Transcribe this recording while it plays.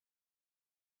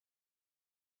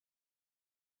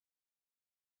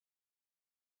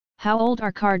How old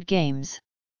are card games?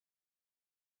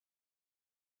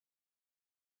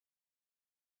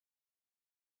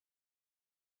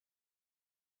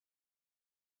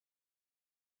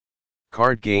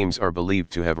 Card games are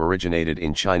believed to have originated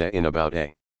in China in about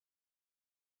a.D.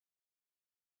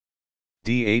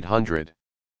 800.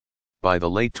 By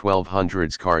the late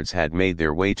 1200s, cards had made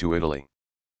their way to Italy.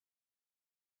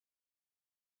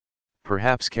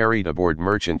 Perhaps carried aboard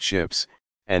merchant ships,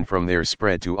 and from there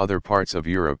spread to other parts of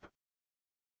Europe.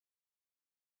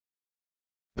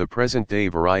 The present-day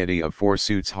variety of four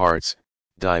suits, hearts,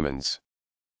 diamonds,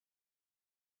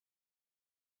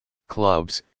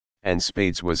 clubs, and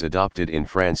spades was adopted in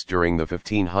France during the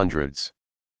 1500s.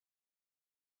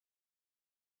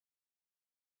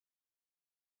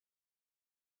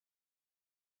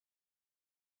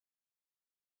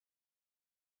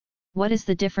 What is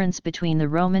the difference between the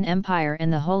Roman Empire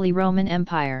and the Holy Roman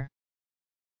Empire?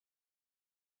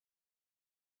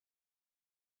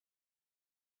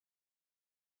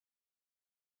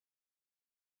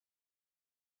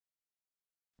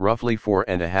 Roughly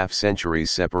 4.5 centuries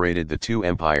separated the two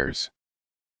empires,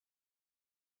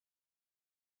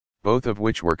 both of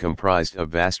which were comprised of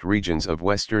vast regions of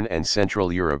Western and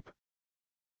Central Europe.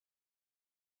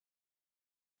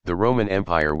 The Roman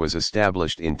Empire was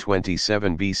established in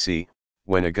 27 BC,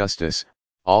 when Augustus,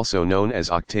 also known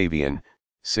as Octavian,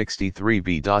 63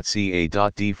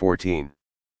 B.Ca.D. 14.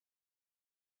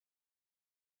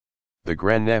 The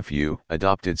grandnephew,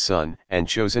 adopted son, and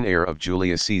chosen heir of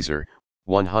Julius Caesar,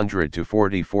 100 to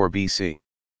 44 BC.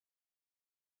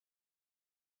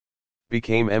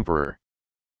 Became emperor.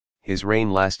 His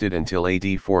reign lasted until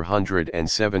AD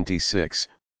 476,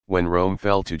 when Rome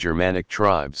fell to Germanic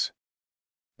tribes.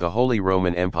 The Holy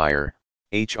Roman Empire,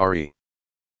 HRE,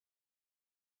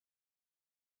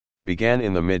 began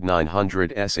in the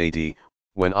mid-900s AD,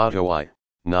 when Otto I,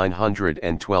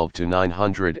 912 to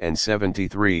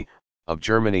 973, of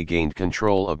Germany gained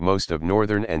control of most of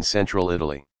northern and central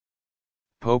Italy.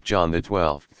 Pope John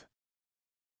XII,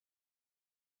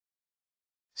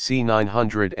 c.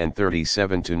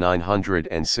 937 to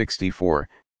 964,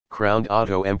 crowned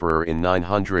Otto emperor in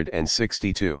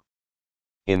 962.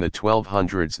 In the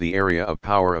 1200s, the area of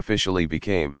power officially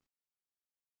became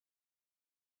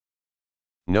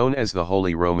known as the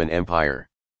Holy Roman Empire.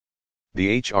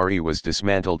 The HRE was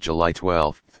dismantled July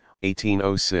 12,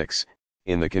 1806,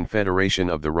 in the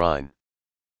Confederation of the Rhine,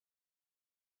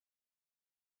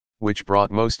 which brought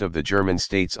most of the German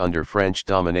states under French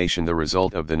domination, the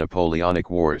result of the Napoleonic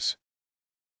Wars.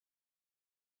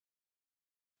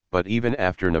 But even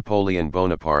after Napoleon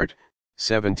Bonaparte,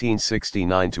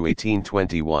 1769 to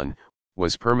 1821,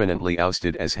 was permanently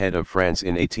ousted as head of France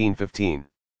in 1815.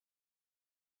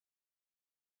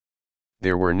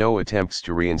 There were no attempts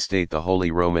to reinstate the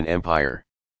Holy Roman Empire.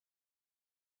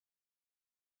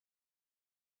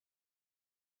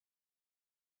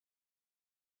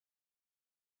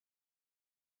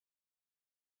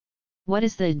 What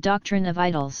is the doctrine of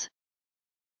idols?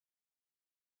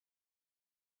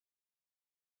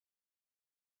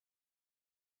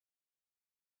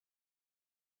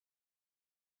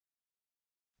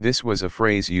 This was a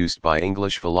phrase used by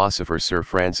English philosopher Sir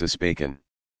Francis Bacon.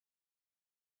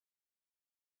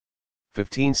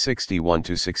 1561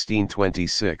 to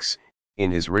 1626,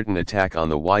 in his written attack on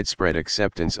the widespread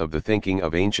acceptance of the thinking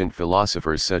of ancient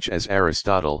philosophers such as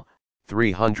Aristotle,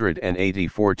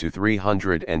 384 to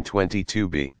 322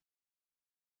 b.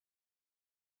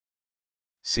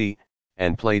 c.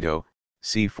 and Plato,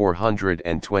 c.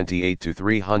 428 to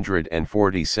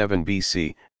 347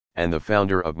 BC, and the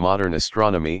founder of modern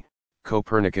astronomy,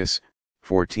 Copernicus,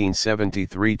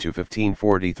 1473 to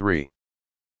 1543.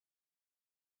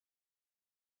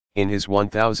 In his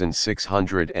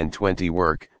 1620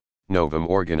 work, Novum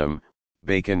Organum,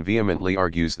 Bacon vehemently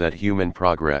argues that human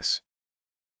progress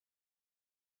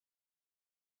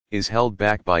is held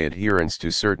back by adherence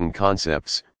to certain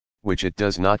concepts, which it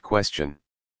does not question.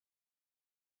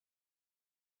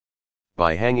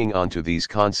 By hanging on to these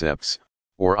concepts,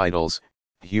 or idols,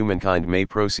 humankind may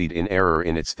proceed in error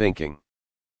in its thinking.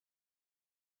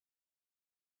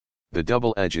 The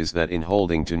double edge is that in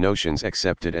holding to notions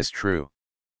accepted as true,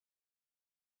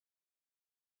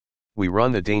 we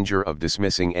run the danger of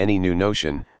dismissing any new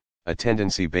notion, a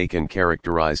tendency Bacon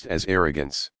characterized as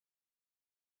arrogance.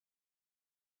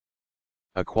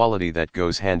 A quality that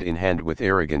goes hand in hand with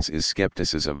arrogance is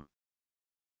skepticism.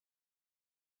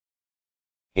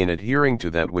 In adhering to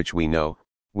that which we know,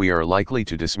 we are likely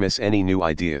to dismiss any new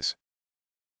ideas.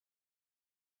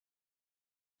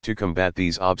 To combat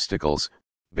these obstacles,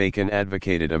 Bacon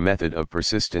advocated a method of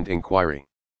persistent inquiry.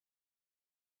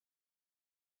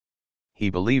 He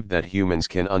believed that humans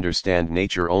can understand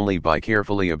nature only by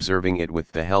carefully observing it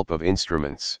with the help of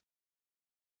instruments.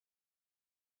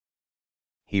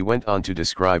 He went on to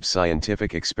describe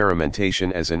scientific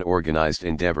experimentation as an organized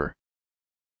endeavor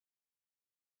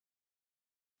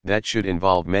that should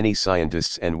involve many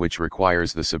scientists and which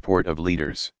requires the support of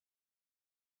leaders.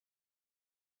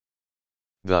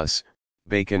 Thus,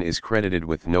 Bacon is credited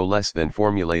with no less than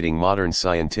formulating modern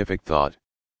scientific thought.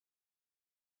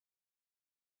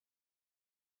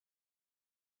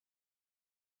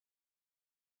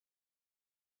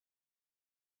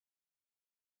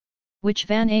 Which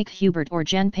Van Eyck, Hubert or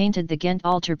Jan painted the Ghent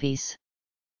altarpiece?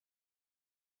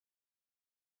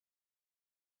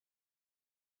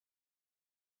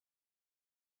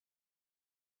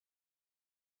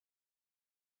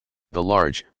 The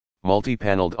large,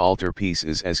 multi-paneled altarpiece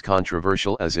is as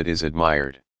controversial as it is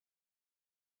admired.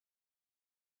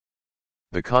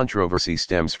 The controversy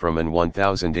stems from an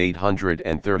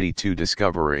 1832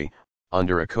 discovery,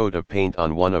 under a coat of paint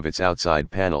on one of its outside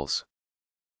panels,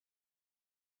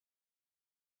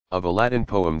 of a Latin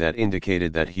poem that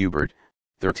indicated that Hubert,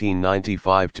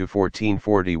 1395 to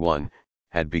 1441,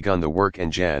 had begun the work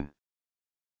and Jan,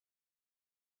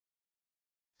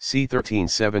 c.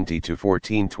 1370 to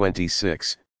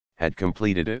 1426, had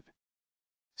completed it.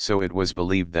 So it was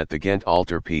believed that the Ghent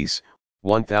altarpiece,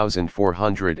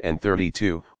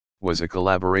 1432, was a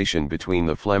collaboration between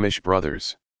the Flemish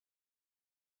brothers.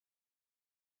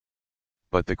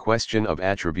 But the question of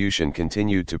attribution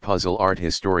continued to puzzle art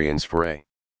historians for a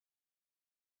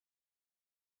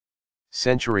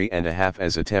century and a half,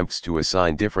 as attempts to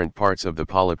assign different parts of the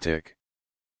polyptych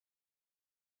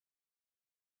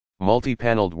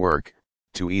multi-paneled work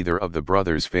to either of the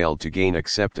brothers failed to gain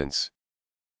acceptance.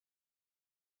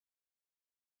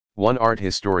 One art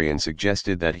historian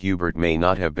suggested that Hubert may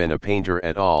not have been a painter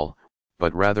at all,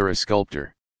 but rather a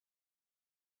sculptor.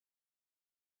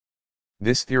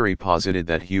 This theory posited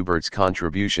that Hubert's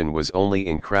contribution was only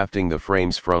in crafting the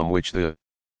frames from which the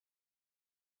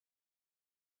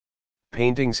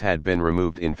paintings had been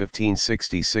removed in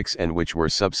 1566 and which were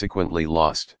subsequently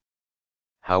lost.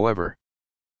 However,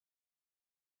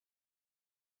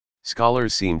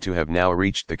 scholars seem to have now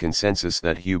reached the consensus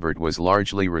that Hubert was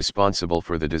largely responsible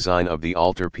for the design of the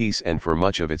altarpiece and for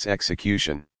much of its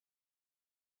execution,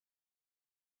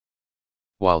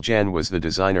 while Jan was the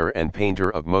designer and painter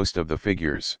of most of the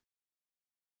figures.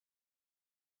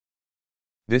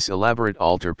 This elaborate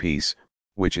altarpiece,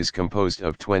 which is composed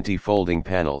of 20 folding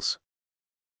panels,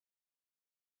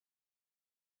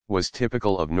 was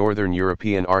typical of Northern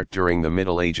European art during the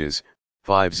Middle Ages,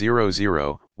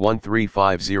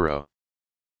 500-1350.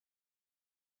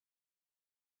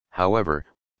 However,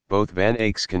 both Van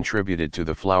Eyck's contributed to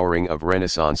the flowering of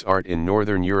Renaissance art in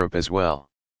Northern Europe as well.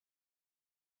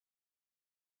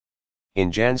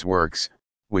 In Jan's works,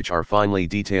 which are finely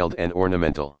detailed and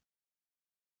ornamental,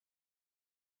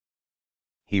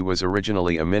 he was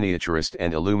originally a miniaturist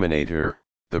and illuminator.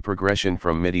 The progression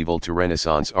from medieval to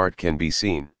Renaissance art can be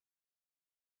seen.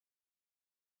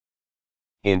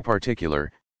 In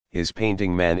particular, his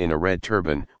painting Man in a Red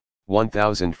Turban,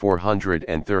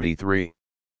 1433,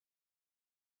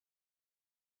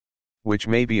 which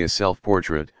may be a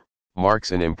self-portrait,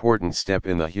 marks an important step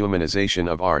in the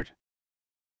humanization of art.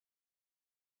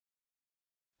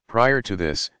 Prior to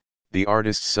this, the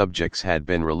artist's subjects had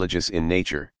been religious in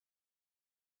nature.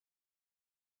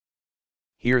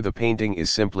 Here the painting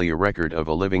is simply a record of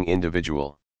a living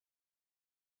individual.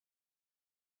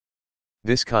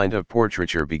 This kind of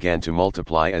portraiture began to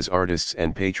multiply as artists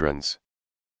and patrons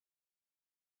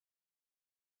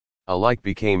alike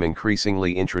became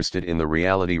increasingly interested in the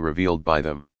reality revealed by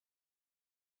them.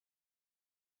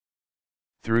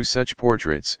 Through such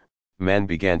portraits, man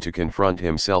began to confront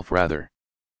himself rather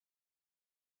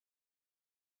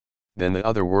than the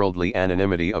otherworldly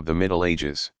anonymity of the Middle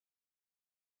Ages.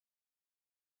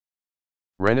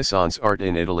 Renaissance art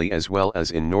in Italy as well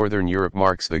as in Northern Europe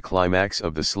marks the climax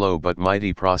of the slow but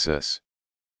mighty process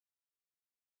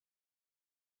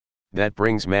that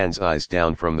brings man's eyes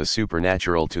down from the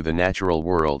supernatural to the natural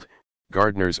world,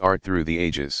 Gardner's art through the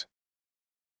ages.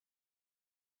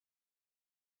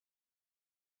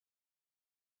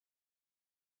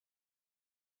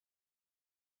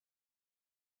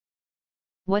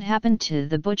 What happened to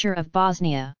the Butcher of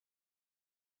Bosnia?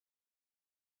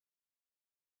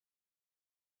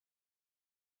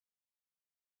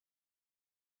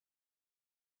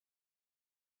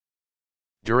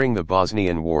 During the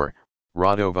Bosnian War,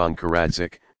 Radovan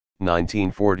Karadzic,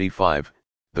 1945,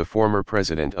 the former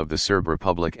president of the Serb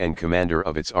Republic and commander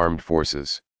of its armed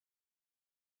forces,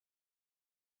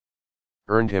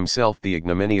 earned himself the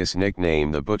ignominious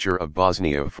nickname the Butcher of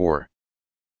Bosnia for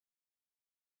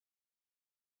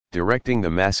directing the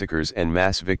massacres and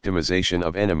mass victimization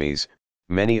of enemies,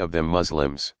 many of them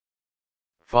Muslims.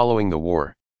 Following the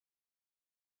war,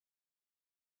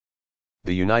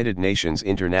 the United Nations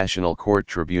International Court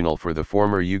Tribunal for the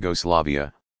former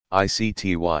Yugoslavia,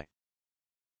 ICTY,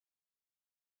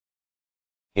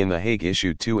 in The Hague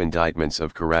issued 2 indictments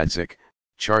of Karadzic,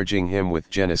 charging him with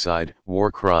genocide,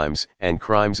 war crimes, and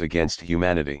crimes against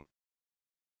humanity.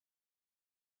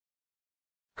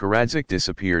 Karadzic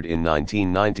disappeared in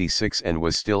 1996 and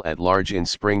was still at large in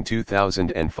spring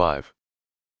 2005.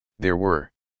 There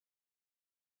were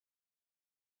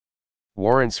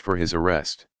warrants for his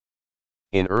arrest.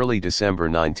 In early December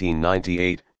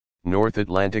 1998, North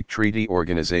Atlantic Treaty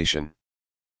Organization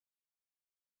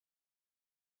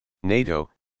NATO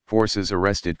forces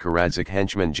arrested Karadzic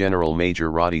henchman General Major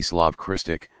Radislav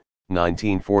Kristic,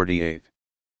 1948.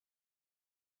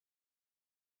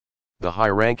 The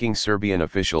high-ranking Serbian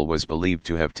official was believed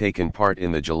to have taken part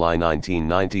in the July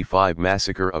 1995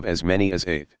 massacre of as many as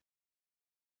 8,000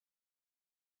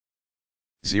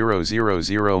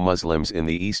 Muslims in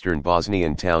the eastern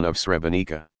Bosnian town of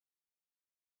Srebrenica.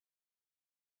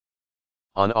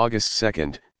 On August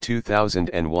 2,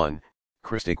 2001,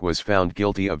 Kristic was found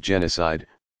guilty of genocide,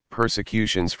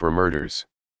 persecutions for murders,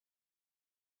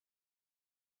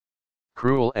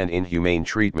 cruel and inhumane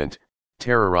treatment,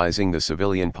 terrorizing the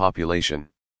civilian population,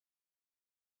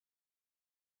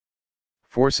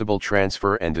 forcible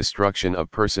transfer and destruction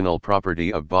of personal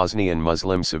property of Bosnian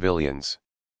Muslim civilians,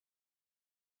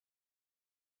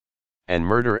 and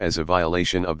murder as a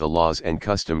violation of the laws and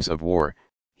customs of war.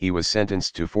 He was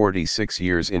sentenced to 46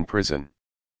 years in prison.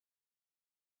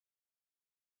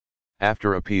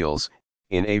 After appeals,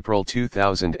 in April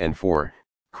 2004,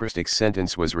 Kristic's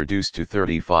sentence was reduced to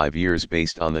 35 years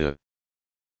based on the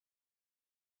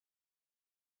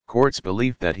court's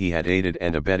belief that he had aided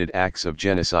and abetted acts of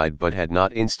genocide but had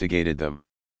not instigated them.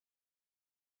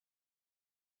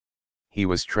 He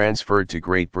was transferred to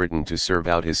Great Britain to serve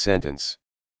out his sentence.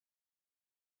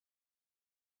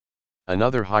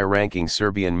 Another high-ranking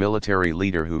Serbian military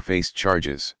leader who faced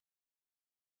charges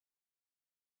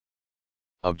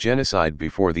of genocide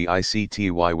before the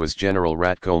ICTY was General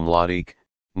Ratko Mladic,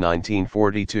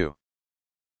 1942.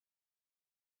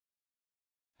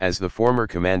 As the former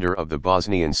commander of the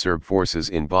Bosnian Serb forces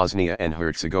in Bosnia and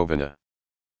Herzegovina,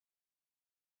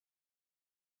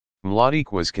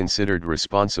 Mladic was considered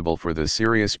responsible for the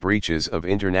serious breaches of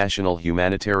international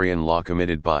humanitarian law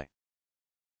committed by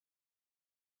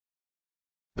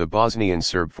the Bosnian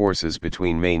Serb forces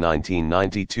between May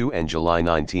 1992 and July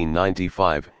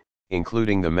 1995,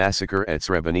 including the massacre at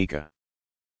Srebrenica.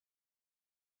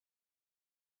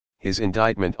 His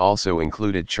indictment also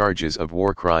included charges of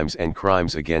war crimes and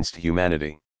crimes against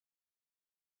humanity.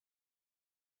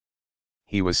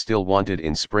 He was still wanted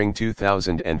in spring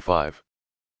 2005.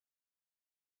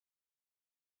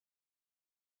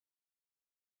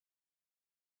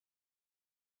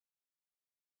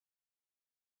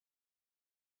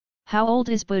 How old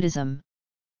is Buddhism?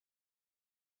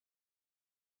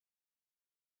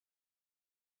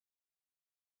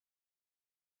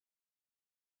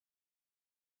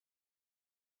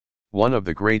 One of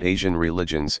the great Asian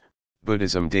religions,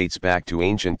 Buddhism dates back to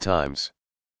ancient times.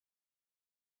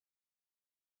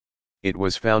 It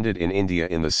was founded in India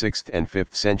in the 6th and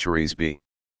 5th centuries B.C.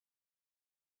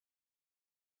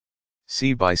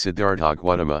 by Siddhartha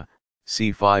Gautama,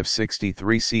 c.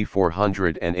 563–c.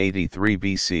 483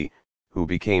 BC, who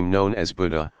became known as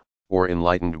Buddha, or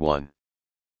Enlightened One.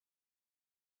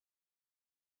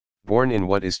 Born in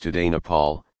what is today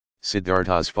Nepal,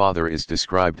 Siddhartha's father is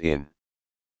described in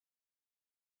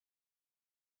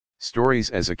stories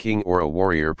as a king or a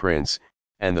warrior prince,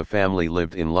 and the family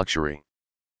lived in luxury.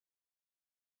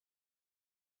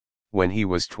 When he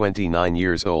was 29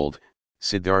 years old,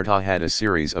 Siddhartha had a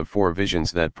series of 4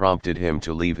 visions that prompted him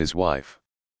to leave his wife,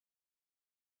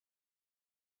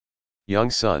 young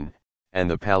son, and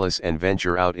the palace and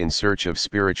venture out in search of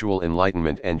spiritual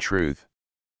enlightenment and truth.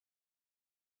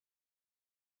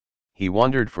 He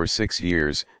wandered for 6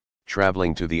 years,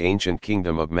 traveling to the ancient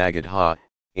kingdom of Magadha,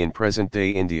 in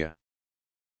present-day India.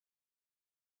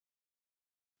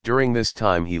 During this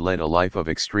time he led a life of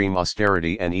extreme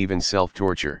austerity and even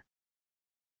self-torture.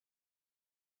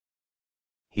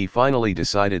 He finally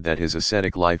decided that his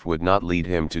ascetic life would not lead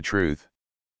him to truth,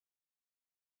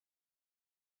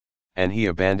 and he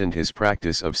abandoned his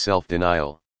practice of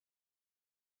self-denial.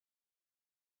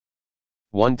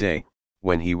 One day,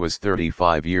 when he was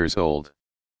 35 years old,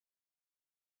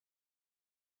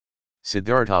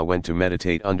 Siddhartha went to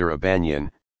meditate under a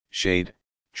banyan, shade,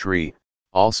 tree,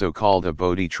 also called a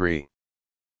Bodhi tree.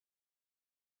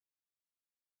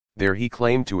 There he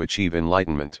claimed to achieve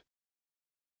enlightenment.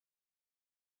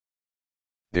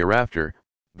 Thereafter,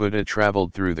 Buddha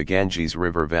traveled through the Ganges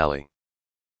River valley,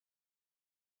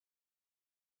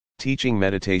 teaching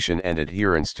meditation and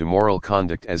adherence to moral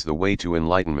conduct as the way to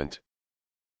enlightenment.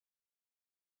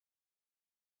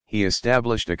 He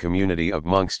established a community of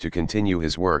monks to continue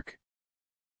his work.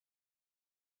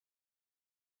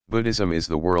 Buddhism is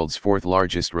the world's fourth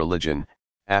largest religion,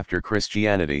 after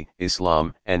Christianity,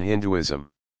 Islam, and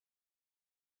Hinduism.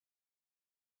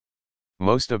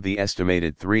 Most of the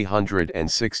estimated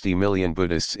 360 million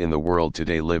Buddhists in the world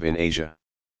today live in Asia,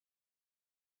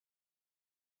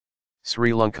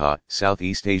 Sri Lanka,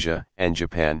 Southeast Asia, and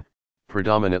Japan,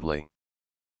 predominantly.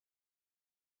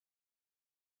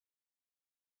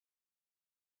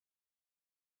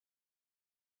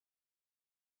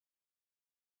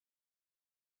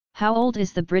 How old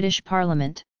is the British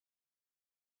Parliament?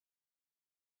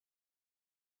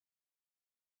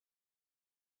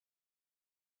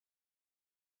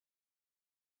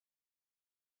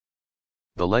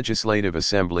 The Legislative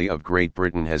Assembly of Great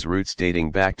Britain has roots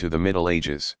dating back to the Middle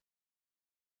Ages.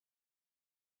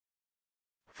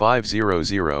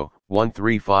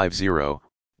 500-1350,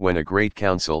 when a great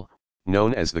council,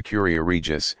 known as the Curia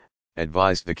Regis,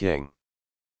 advised the king.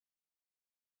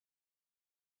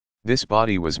 This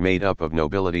body was made up of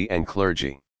nobility and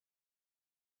clergy.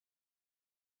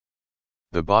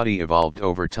 The body evolved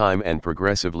over time and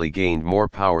progressively gained more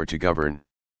power to govern.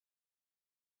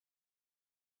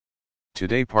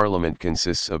 Today Parliament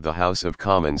consists of the House of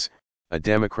Commons, a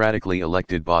democratically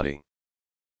elected body,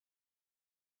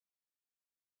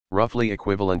 roughly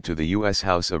equivalent to the U.S.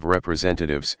 House of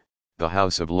Representatives, the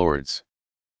House of Lords,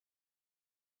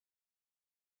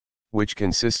 which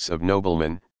consists of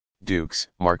noblemen, dukes,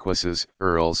 marquises,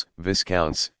 earls,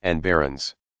 viscounts, and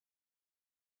barons,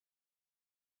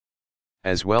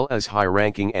 as well as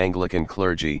high-ranking Anglican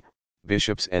clergy,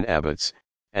 bishops and abbots,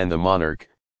 and the monarch,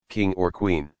 king or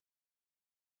queen.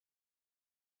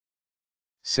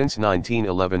 Since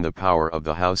 1911 the power of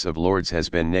the House of Lords has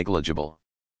been negligible,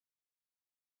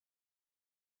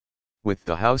 with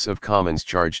the House of Commons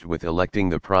charged with electing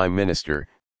the Prime Minister,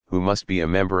 who must be a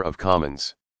member of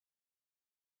Commons.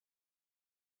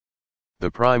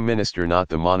 The Prime Minister, not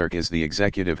the monarch, is the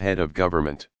executive head of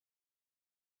government.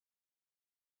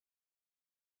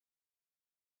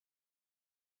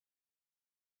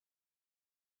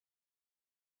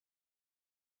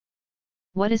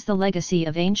 What is the legacy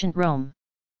of ancient Rome?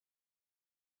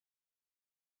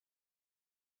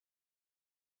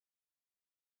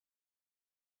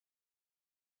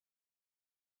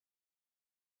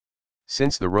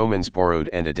 Since the Romans borrowed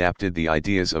and adapted the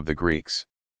ideas of the Greeks,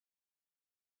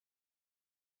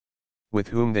 with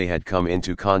whom they had come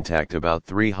into contact about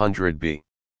 300 B.C.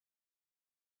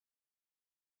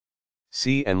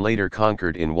 and later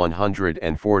conquered in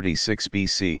 146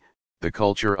 BC, the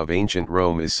culture of ancient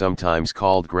Rome is sometimes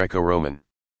called Greco-Roman.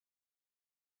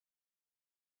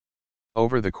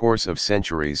 Over the course of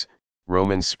centuries,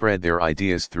 Romans spread their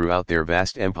ideas throughout their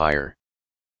vast empire.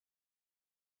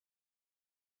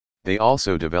 They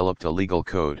also developed a legal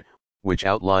code, which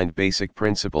outlined basic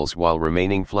principles while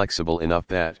remaining flexible enough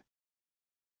that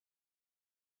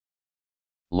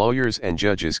lawyers and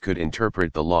judges could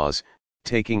interpret the laws,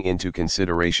 taking into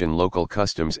consideration local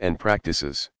customs and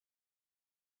practices.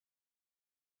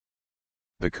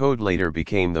 The code later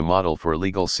became the model for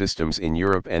legal systems in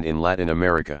Europe and in Latin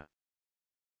America.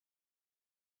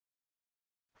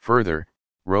 Further,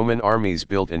 Roman armies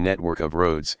built a network of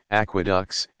roads,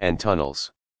 aqueducts, and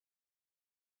tunnels,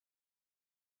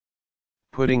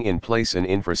 putting in place an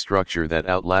infrastructure that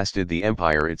outlasted the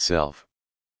empire itself.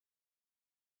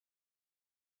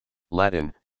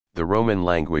 Latin, the Roman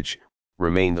language,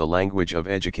 remained the language of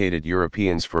educated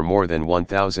Europeans for more than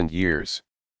 1,000 years.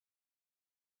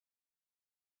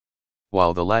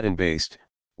 While the Latin-based,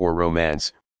 or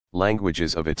Romance,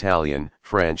 languages of Italian,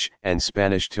 French, and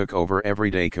Spanish took over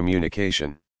everyday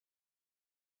communication.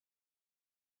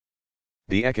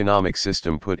 The economic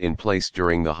system put in place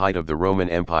during the height of the Roman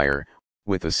Empire,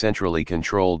 with a centrally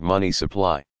controlled money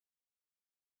supply,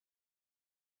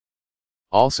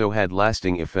 also had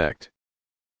lasting effect.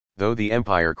 Though the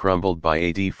empire crumbled by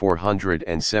AD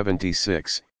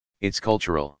 476, its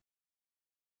cultural,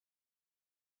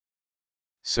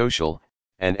 social,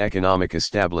 and economic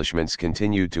establishments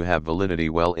continued to have validity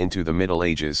well into the Middle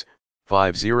Ages,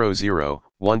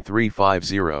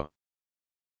 500-1350.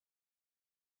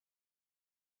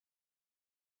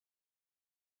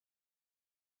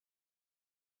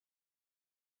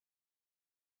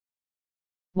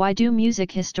 Why do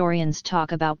music historians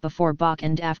talk about before Bach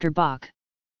and after Bach?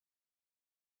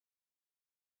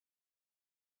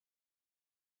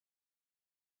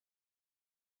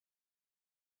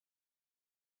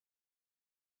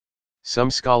 Some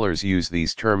scholars use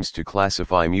these terms to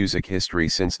classify music history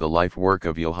since the life work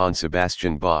of Johann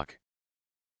Sebastian Bach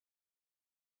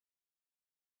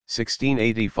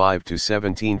 1685 to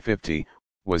 1750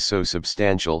 was so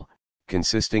substantial,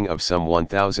 consisting of some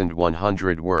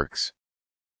 1,100 works,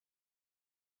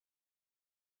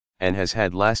 and has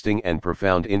had lasting and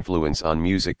profound influence on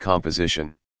music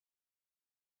composition.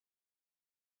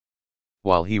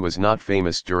 While he was not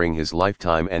famous during his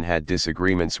lifetime and had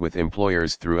disagreements with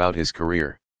employers throughout his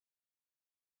career,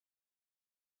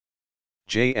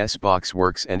 J.S. Bach's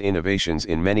works and innovations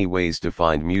in many ways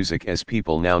defined music as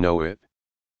people now know it.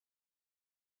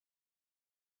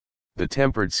 The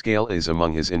tempered scale is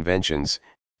among his inventions,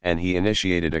 and he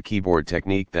initiated a keyboard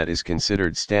technique that is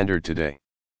considered standard today.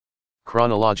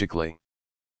 Chronologically,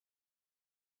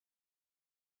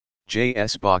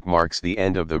 J.S. Bach marks the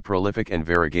end of the prolific and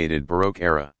variegated Baroque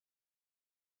era,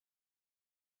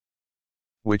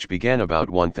 which began about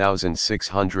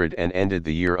 1600 and ended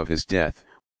the year of his death,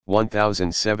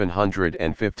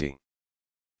 1750.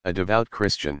 A devout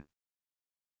Christian,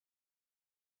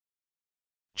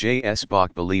 J.S.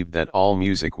 Bach believed that all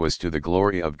music was to the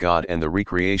glory of God and the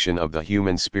recreation of the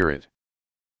human spirit.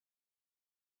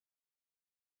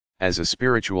 As a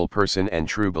spiritual person and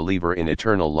true believer in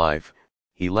eternal life,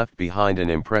 he left behind an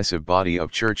impressive body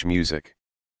of church music,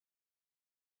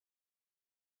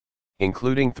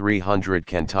 including 300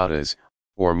 cantatas,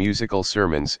 or musical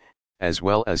sermons, as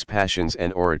well as passions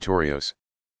and oratorios.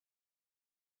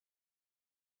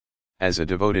 As a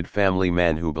devoted family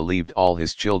man who believed all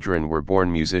his children were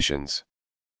born musicians,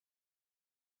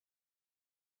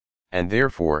 and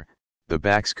therefore, the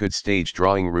Bachs could stage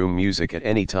drawing room music at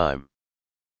any time.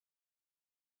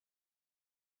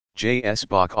 J.S.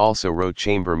 Bach also wrote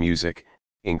chamber music,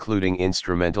 including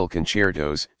instrumental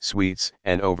concertos, suites,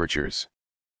 and overtures.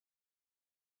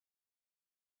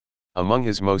 Among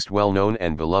his most well-known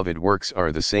and beloved works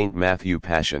are the St. Matthew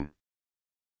Passion,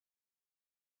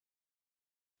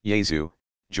 Jesu,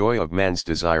 Joy of Man's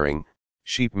Desiring,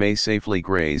 Sheep May Safely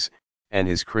Graze, and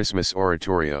his Christmas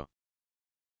Oratorio.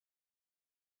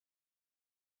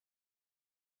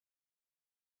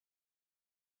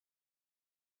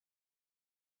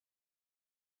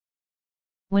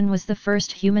 When was the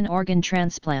first human organ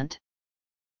transplant?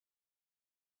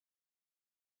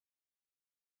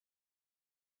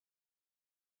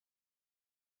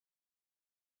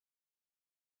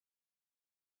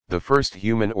 The first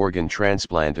human organ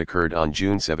transplant occurred on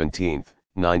June 17,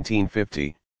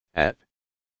 1950, at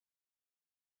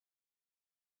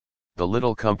the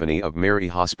Little Company of Mary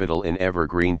Hospital in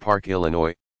Evergreen Park,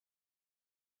 Illinois.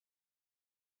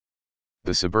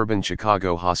 The suburban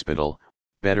Chicago hospital,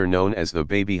 better known as the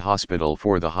Baby Hospital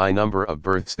for the high number of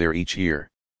births there each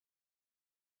year,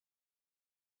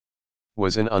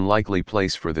 was an unlikely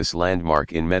place for this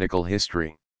landmark in medical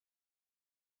history,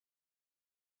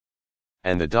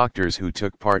 and the doctors who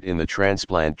took part in the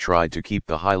transplant tried to keep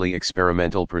the highly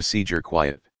experimental procedure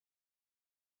quiet.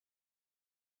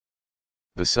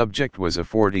 The subject was a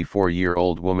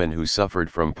 44-year-old woman who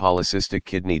suffered from polycystic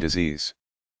kidney disease.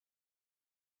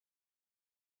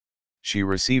 She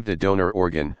received a donor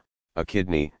organ, a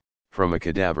kidney, from a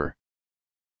cadaver,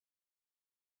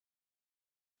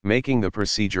 making the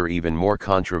procedure even more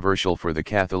controversial for the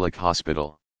Catholic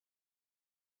hospital.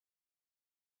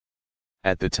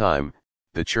 At the time,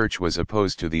 the Church was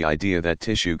opposed to the idea that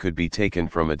tissue could be taken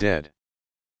from a dead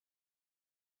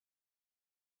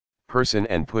person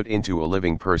and put into a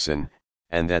living person,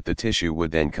 and that the tissue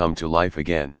would then come to life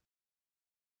again.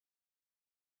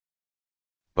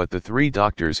 But the three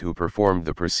doctors who performed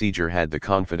the procedure had the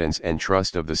confidence and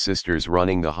trust of the sisters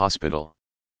running the hospital.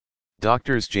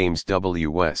 Doctors James W.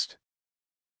 West,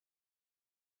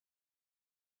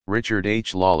 Richard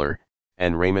H. Lawler,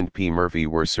 and Raymond P. Murphy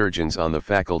were surgeons on the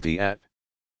faculty at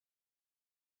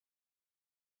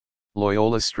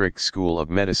Loyola Strict School of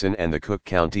Medicine and the Cook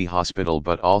County Hospital,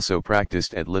 but also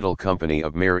practiced at Little Company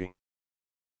of Mary.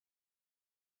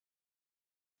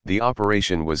 The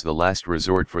operation was the last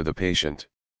resort for the patient,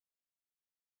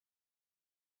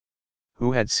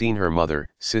 who had seen her mother,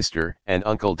 sister, and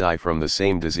uncle die from the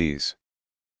same disease.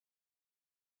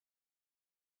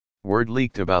 Word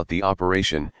leaked about the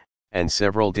operation, and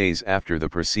several days after the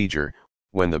procedure,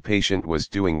 when the patient was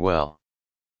doing well,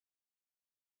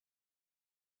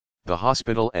 the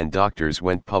hospital and doctors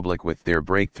went public with their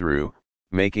breakthrough,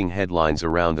 making headlines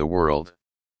around the world.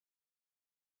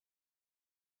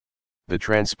 The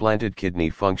transplanted kidney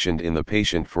functioned in the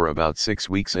patient for about 6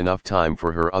 weeks, enough time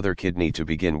for her other kidney to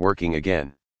begin working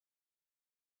again.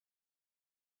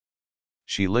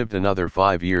 She lived another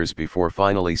 5 years before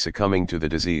finally succumbing to the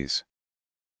disease.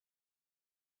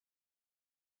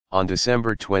 On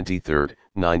December 23,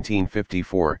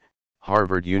 1954,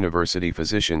 Harvard University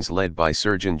physicians led by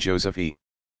Surgeon Joseph E.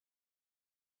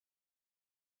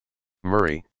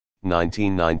 Murray,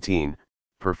 1919,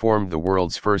 performed the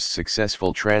world's first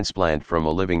successful transplant from a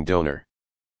living donor.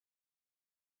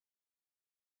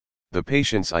 The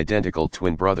patient's identical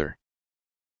twin brother.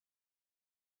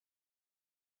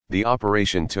 The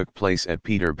operation took place at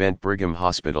Peter Bent Brigham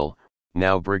Hospital,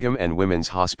 now Brigham and Women's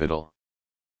Hospital.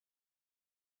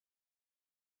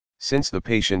 Since the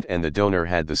patient and the donor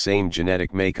had the same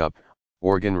genetic makeup,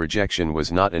 organ rejection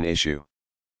was not an issue.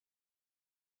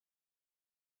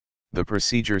 The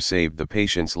procedure saved the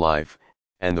patient's life,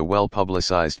 and the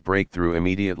well-publicized breakthrough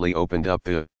immediately opened up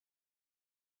the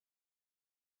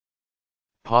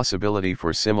possibility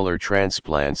for similar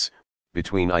transplants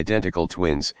between identical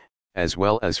twins, as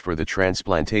well as for the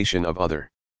transplantation of other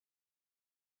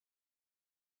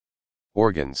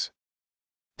organs.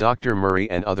 Dr. Murray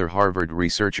and other Harvard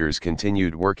researchers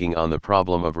continued working on the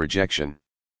problem of rejection,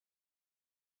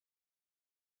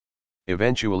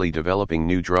 eventually developing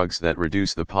new drugs that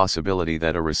reduce the possibility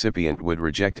that a recipient would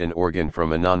reject an organ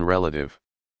from a non-relative.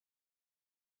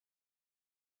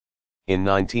 In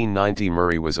 1990,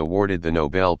 Murray was awarded the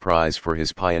Nobel Prize for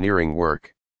his pioneering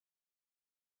work.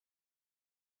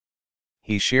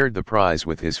 He shared the prize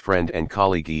with his friend and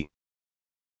colleague E.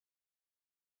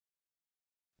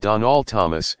 Donald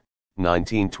Thomas,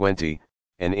 1920,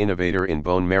 an innovator in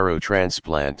bone marrow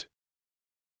transplant.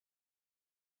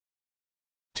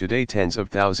 Today, tens of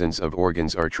thousands of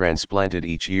organs are transplanted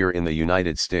each year in the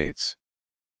United States.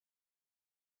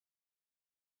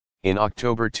 In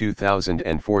October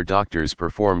 2004, doctors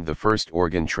performed the first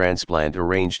organ transplant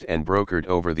arranged and brokered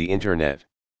over the Internet.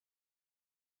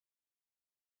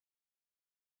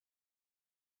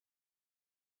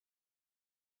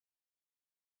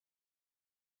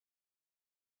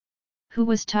 Who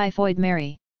was Typhoid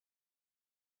Mary?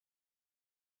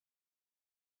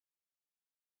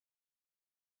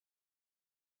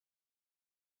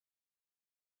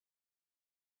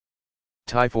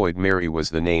 Typhoid Mary was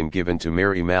the name given to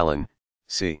Mary Mallon,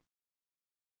 c.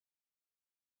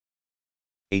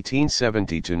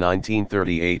 1870 to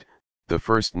 1938, the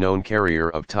first known carrier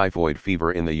of typhoid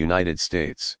fever in the United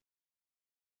States.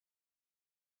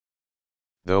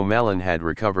 Though Mallon had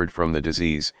recovered from the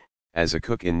disease, as a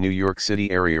cook in New York City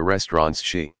area restaurants,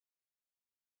 she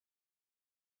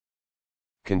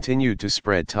continued to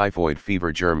spread typhoid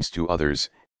fever germs to others,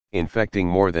 infecting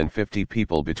more than 50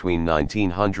 people between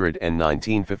 1900 and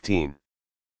 1915.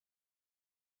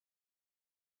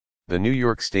 The New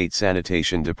York State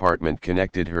Sanitation Department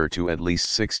connected her to at least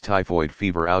 6 typhoid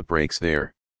fever outbreaks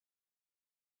there.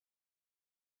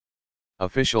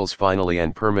 Officials finally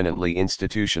and permanently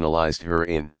institutionalized her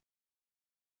in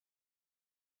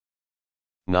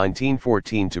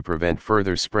 1914 to prevent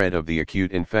further spread of the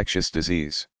acute infectious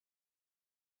disease.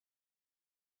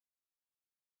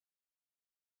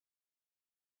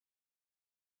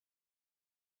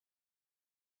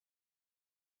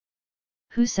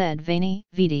 Who said Veni,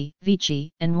 Vidi,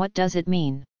 Vici, and what does it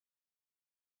mean?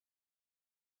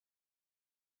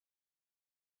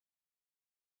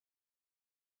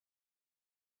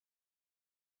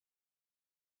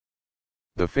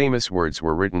 The famous words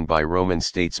were written by Roman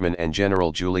statesman and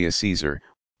general Julius Caesar,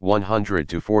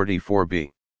 100-44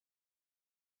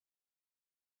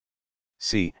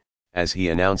 B.C., as he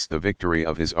announced the victory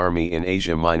of his army in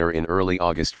Asia Minor in early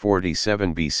August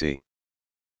 47 BC.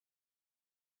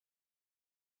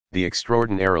 The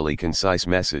extraordinarily concise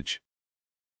message,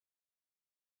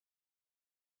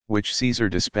 which Caesar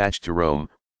dispatched to Rome,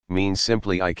 means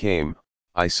simply I came,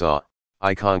 I saw,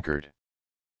 I conquered.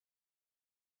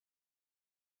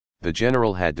 The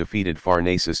general had defeated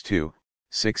Pharnaces too,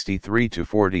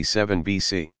 63-47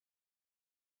 BC.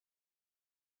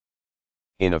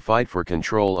 In a fight for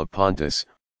control of Pontus,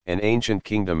 an ancient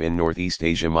kingdom in Northeast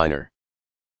Asia Minor.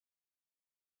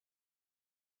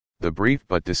 The brief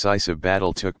but decisive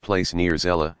battle took place near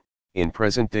Zela, in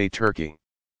present-day Turkey.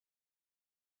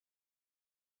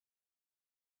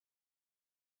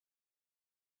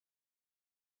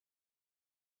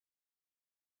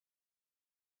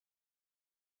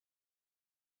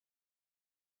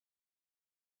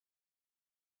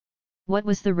 What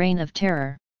was the Reign of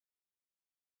Terror?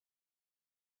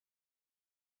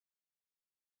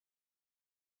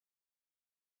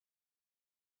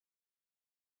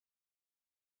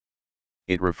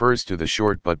 It refers to the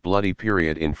short but bloody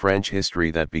period in French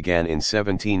history that began in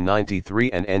 1793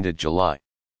 and ended July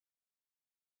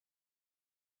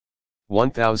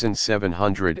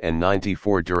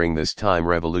 1794. During this time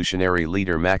revolutionary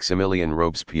leader Maximilien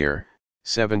Robespierre,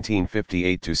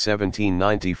 1758 to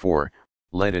 1794,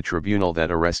 led a tribunal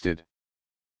that arrested,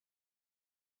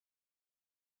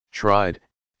 tried,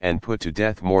 and put to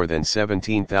death more than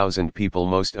 17,000 people,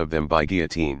 most of them by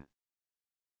guillotine.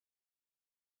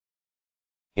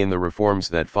 In the reforms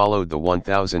that followed the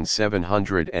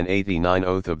 1789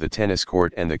 oath of the Tennis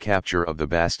Court and the capture of the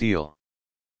Bastille,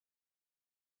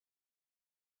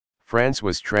 France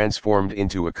was transformed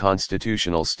into a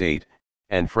constitutional state,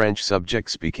 and French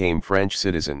subjects became French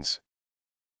citizens.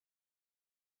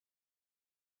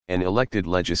 An elected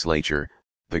legislature,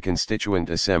 the Constituent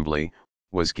Assembly,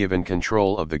 was given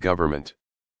control of the government.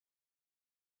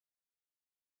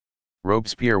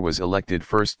 Robespierre was elected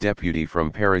first deputy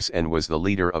from Paris and was the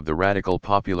leader of the Radical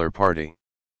Popular Party.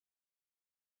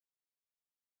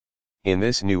 In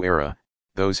this new era,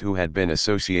 those who had been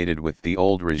associated with the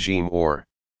old regime or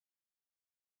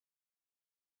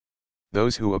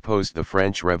those who opposed the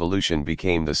French Revolution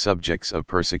became the subjects of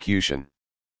persecution.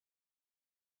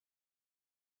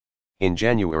 In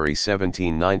January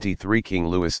 1793 King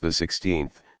Louis XVI,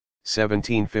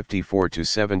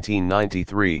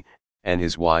 1754–1793, and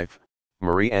his wife,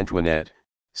 Marie Antoinette,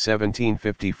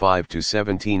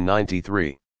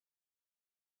 1755–1793,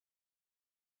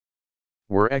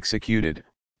 were executed,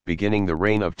 beginning the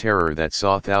reign of terror that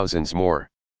saw thousands more,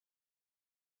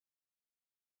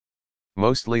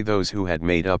 mostly those who had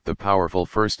made up the powerful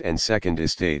First and Second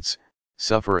Estates,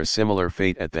 suffer a similar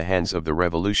fate at the hands of the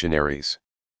revolutionaries.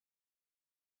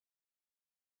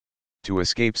 To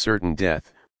escape certain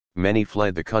death, many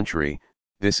fled the country.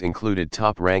 This included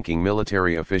top-ranking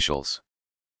military officials,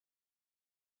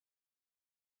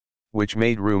 which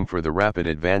made room for the rapid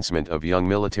advancement of young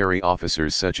military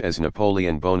officers such as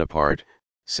Napoleon Bonaparte,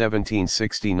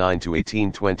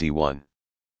 1769–1821.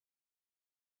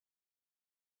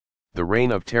 The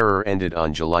Reign of Terror ended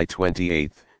on July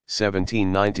 28,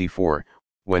 1794,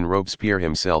 when Robespierre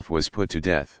himself was put to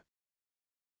death.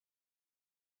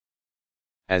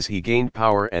 As he gained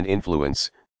power and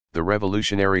influence, the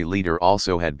revolutionary leader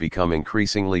also had become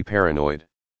increasingly paranoid,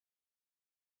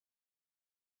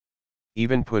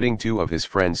 even putting two of his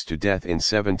friends to death in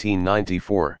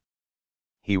 1794.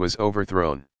 He was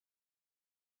overthrown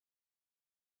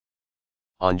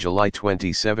on July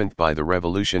 27 by the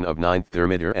revolution of 9th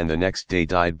Thermidor and the next day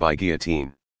died by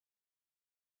guillotine.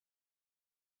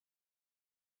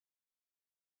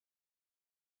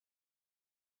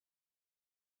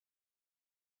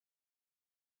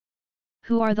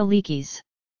 Who are the Leakeys?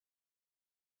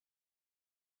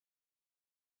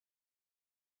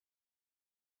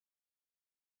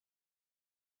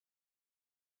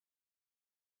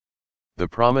 The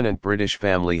prominent British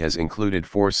family has included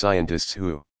 4 scientists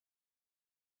who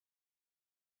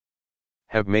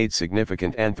have made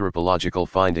significant anthropological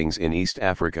findings in East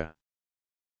Africa.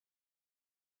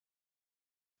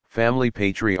 Family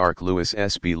patriarch Louis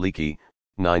S. B. Leakey,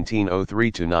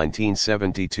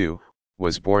 1903–1972,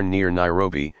 was born near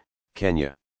Nairobi,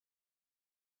 Kenya.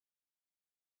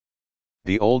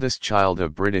 The oldest child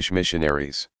of British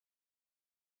missionaries.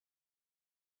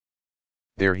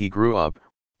 There he grew up,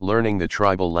 learning the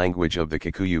tribal language of the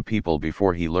Kikuyu people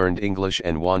before he learned English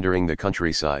and wandering the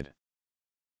countryside,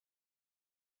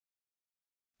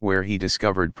 where he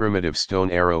discovered primitive stone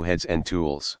arrowheads and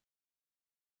tools.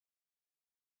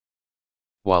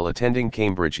 While attending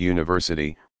Cambridge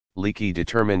University, Leakey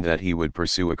determined that he would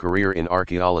pursue a career in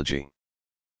archaeology,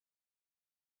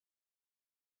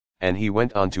 and he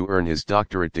went on to earn his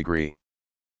doctorate degree.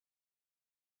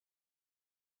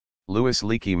 Louis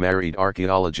Leakey married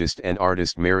archaeologist and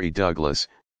artist Mary Douglas,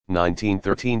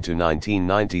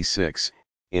 1913–1996,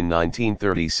 in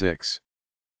 1936.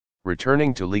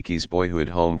 Returning to Leakey's boyhood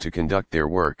home to conduct their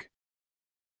work.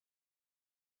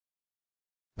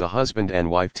 The husband and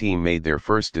wife team made their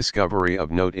first discovery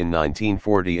of note in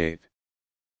 1948.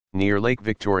 Near Lake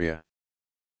Victoria,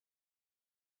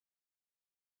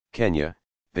 Kenya,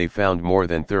 they found more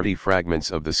than 30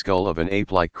 fragments of the skull of an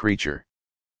ape-like creature.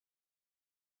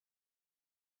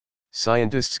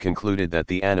 Scientists concluded that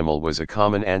the animal was a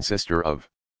common ancestor of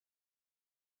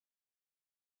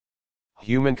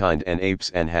humankind and apes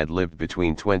and had lived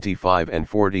between 25 and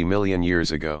 40 million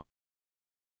years ago.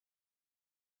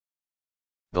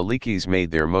 The Leakeys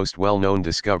made their most well-known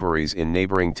discoveries in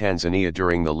neighboring Tanzania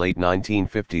during the late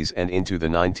 1950s and into the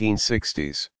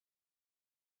 1960s,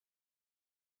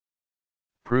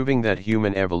 proving that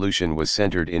human evolution was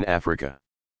centered in Africa.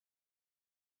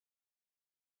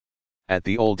 At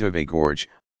the Intrebari Gorge,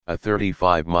 a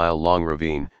 35-mile-long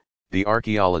ravine, the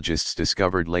archaeologists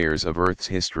discovered layers of Earth's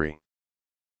history,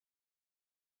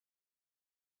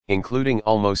 including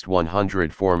almost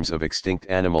 100 forms of extinct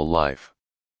animal life.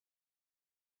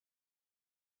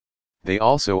 They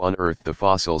also unearthed the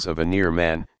fossils of a near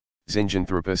man,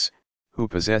 Zinjanthropus, who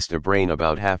possessed a brain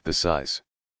about half the size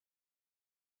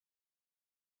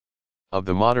of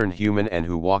the modern human and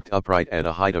who walked upright at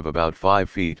a height of about 5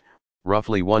 feet,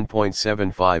 roughly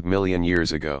 1.75 million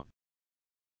years ago.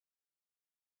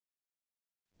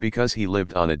 Because he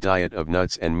lived on a diet of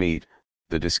nuts and meat,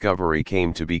 the discovery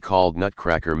came to be called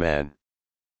Nutcracker Man.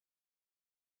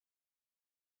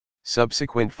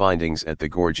 Subsequent findings at the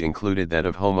gorge included that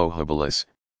of Homo habilis,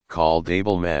 called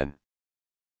Able Man,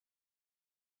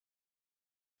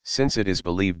 since it is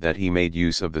believed that he made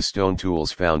use of the stone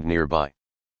tools found nearby.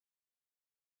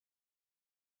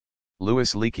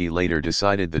 Louis Leakey later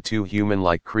decided the two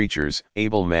human-like creatures,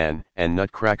 Able Man and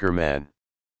Nutcracker Man,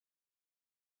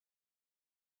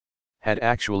 had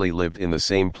actually lived in the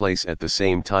same place at the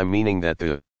same time, meaning that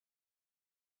the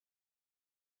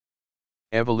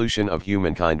evolution of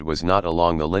humankind was not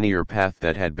along the linear path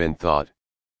that had been thought.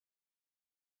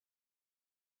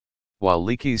 While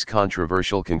Leakey's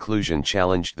controversial conclusion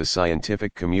challenged the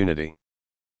scientific community,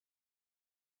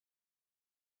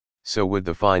 so would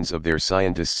the finds of their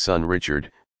scientist son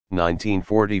Richard,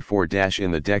 1944. In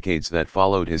the decades that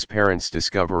followed his parents'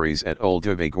 discoveries at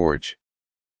Intrebari Gorge,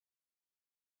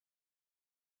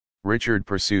 Richard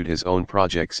pursued his own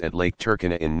projects at Lake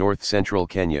Turkana in north-central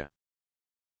Kenya.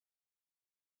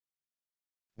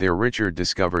 There Richard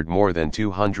discovered more than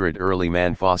 200 early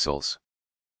man fossils.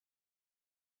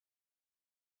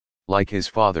 Like his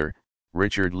father,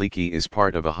 Richard Leakey is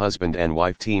part of a husband and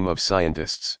wife team of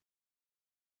scientists.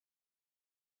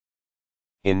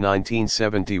 In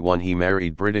 1971 he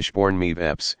married British-born Maeve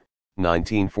Epps,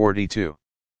 1942.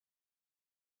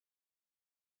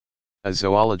 A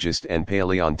zoologist and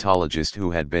paleontologist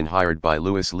who had been hired by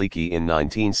Louis Leakey in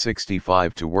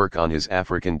 1965 to work on his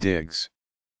African digs.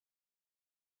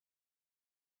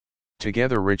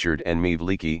 Together Richard and Maeve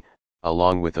Leakey,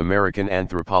 along with American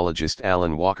anthropologist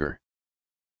Alan Walker,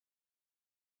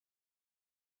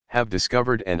 have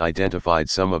discovered and identified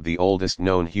some of the oldest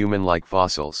known human-like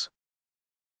fossils.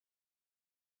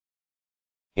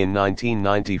 In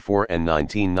 1994 and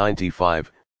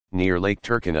 1995, near Lake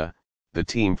Turkana, the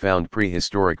team found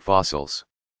prehistoric fossils,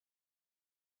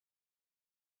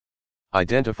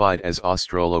 identified as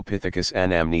Australopithecus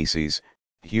anamnesis,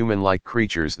 human-like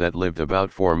creatures that lived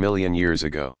about 4 million years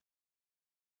ago.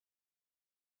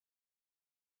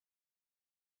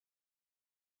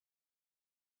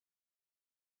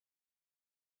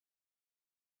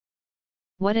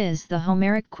 What is the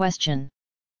Homeric question?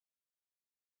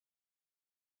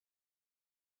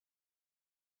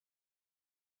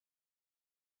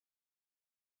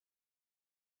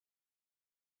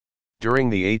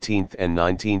 During the 18th and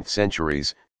 19th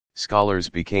centuries, scholars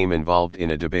became involved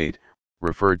in a debate,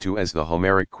 referred to as the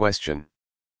Homeric question,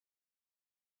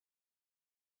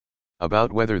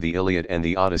 about whether the Iliad and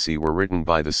the Odyssey were written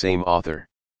by the same author,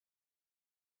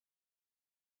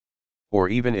 or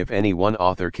even if any one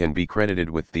author can be credited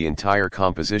with the entire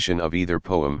composition of either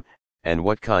poem, and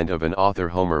what kind of an author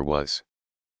Homer was.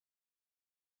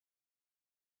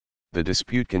 The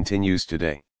dispute continues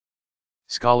today.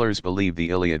 Scholars believe the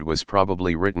Iliad was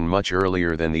probably written much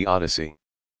earlier than the Odyssey,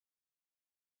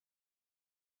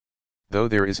 though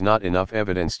there is not enough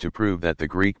evidence to prove that the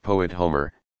Greek poet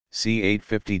Homer, c.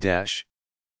 850-BC,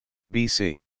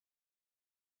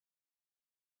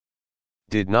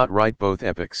 did not write both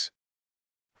epics.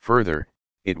 Further,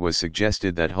 it was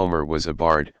suggested that Homer was a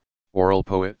bard, oral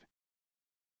poet,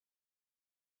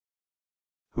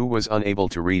 who was unable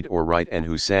to read or write and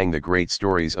who sang the great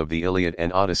stories of the Iliad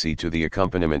and Odyssey to the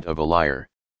accompaniment of a lyre.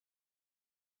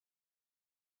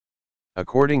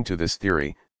 According to this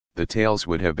theory, the tales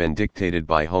would have been dictated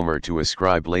by Homer to a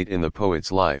scribe late in the poet's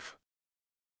life.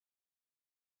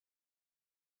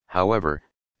 However,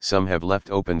 some have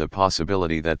left open the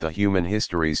possibility that the human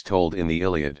histories told in the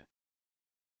Iliad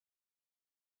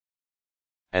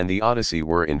and the Odyssey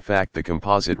were in fact the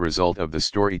composite result of the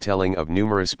storytelling of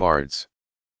numerous bards.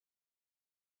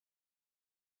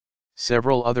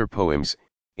 Several other poems,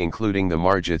 including the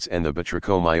Margits and the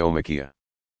Batrachomyomachia,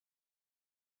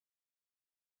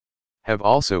 have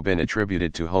also been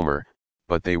attributed to Homer,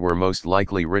 but they were most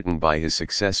likely written by his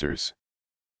successors.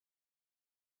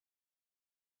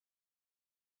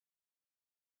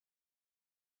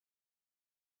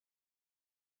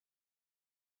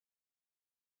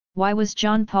 Why was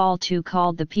John Paul II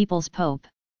called the People's Pope?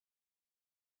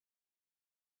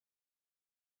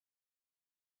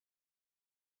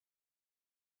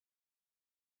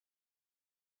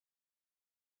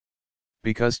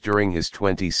 Because during his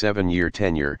 27-year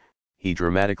tenure, he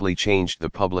dramatically changed the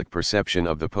public perception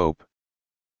of the Pope.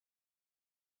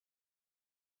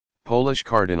 Polish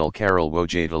Cardinal Karol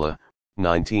Wojtyla,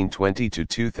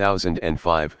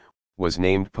 1920–2005, was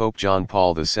named Pope John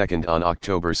Paul II on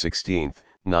October 16,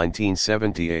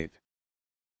 1978.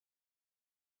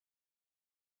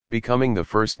 Becoming the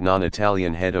first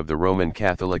non-Italian head of the Roman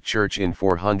Catholic Church in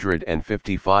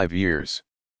 455 years.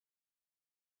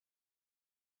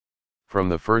 From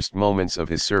the first moments of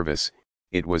his service,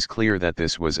 it was clear that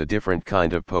this was a different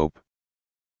kind of pope.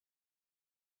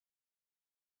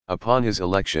 Upon his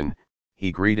election,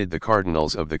 he greeted the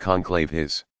cardinals of the conclave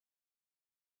his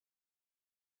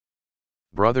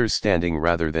brothers standing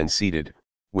rather than seated,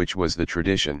 which was the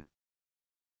tradition.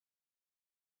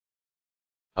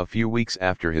 A few weeks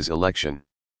after his election,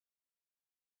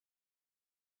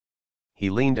 he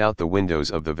leaned out the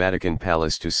windows of the Vatican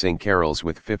Palace to sing carols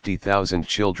with 50,000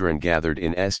 children gathered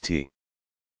in St.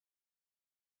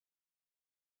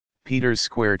 Peter's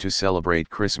Square to celebrate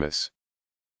Christmas.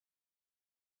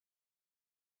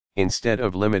 Instead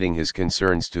of limiting his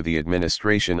concerns to the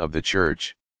administration of the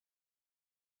church,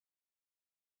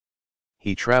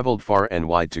 he traveled far and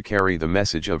wide to carry the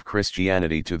message of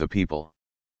Christianity to the people.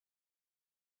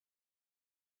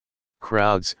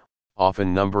 Crowds,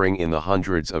 often numbering in the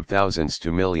hundreds of thousands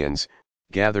to millions,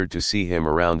 gathered to see him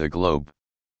around the globe.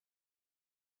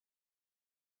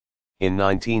 In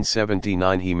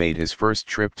 1979 he made his first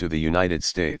trip to the United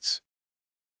States.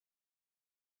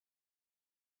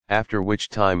 After which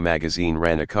Time magazine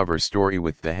ran a cover story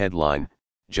with the headline,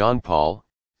 "John Paul,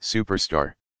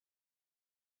 Superstar."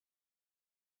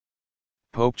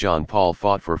 Pope John Paul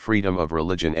fought for freedom of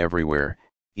religion everywhere,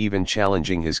 even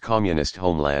challenging his communist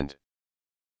homeland.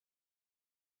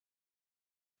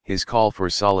 His call for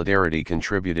solidarity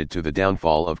contributed to the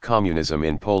downfall of communism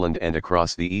in Poland and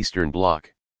across the Eastern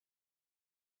Bloc.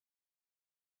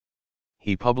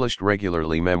 He published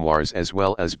regularly memoirs as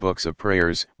well as books of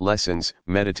prayers, lessons,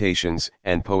 meditations,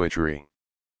 and poetry.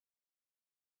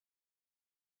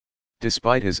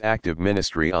 Despite his active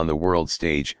ministry on the world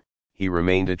stage, he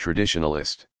remained a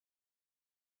traditionalist,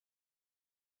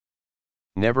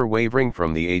 never wavering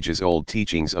from the ages-old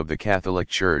teachings of the Catholic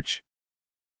Church.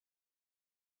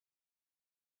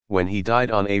 When he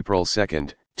died on April 2,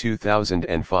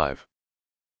 2005,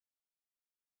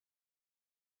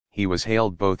 he was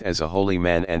hailed both as a holy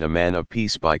man and a man of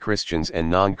peace by Christians and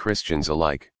non-Christians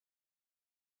alike.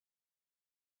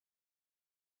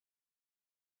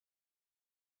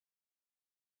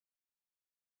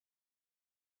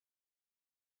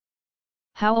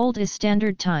 How old is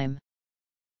Standard Time?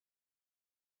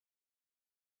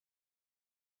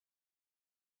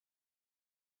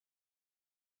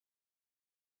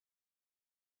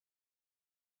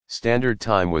 Standard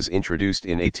Time was introduced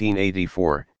in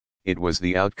 1884, it was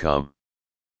the outcome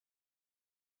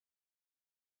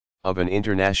of an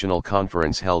international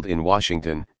conference held in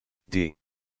Washington, D.C.,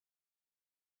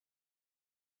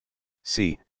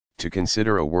 to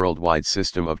consider a worldwide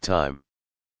system of time.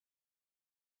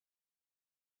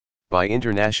 By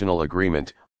international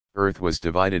agreement, Earth was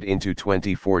divided into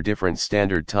 24 different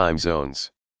standard time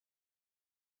zones.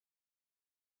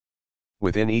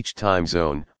 Within each time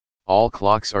zone, all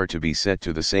clocks are to be set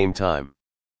to the same time.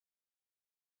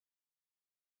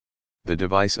 The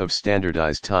device of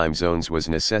standardized time zones was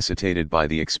necessitated by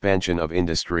the expansion of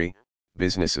industry,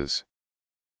 businesses,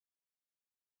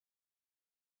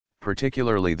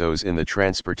 particularly those in the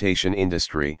transportation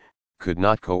industry, could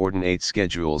not coordinate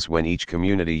schedules when each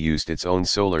community used its own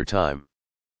solar time.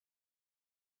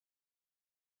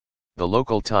 The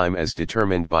local time as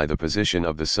determined by the position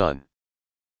of the sun.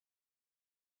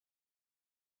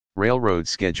 Railroad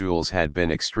schedules had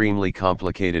been extremely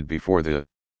complicated before the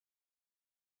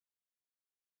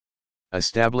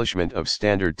establishment of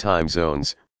standard time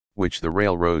zones, which the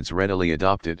railroads readily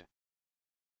adopted.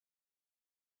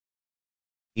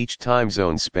 Each time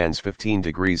zone spans 15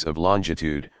 degrees of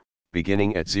longitude,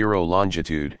 beginning at 0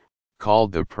 longitude,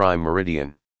 called the prime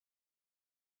meridian,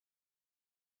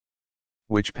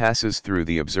 which passes through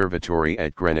the observatory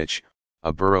at Greenwich,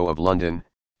 a borough of London,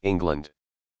 England.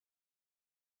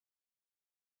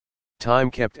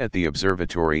 Time kept at the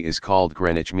observatory is called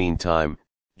Greenwich Mean Time,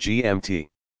 GMT.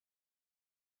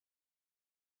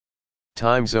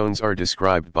 Time zones are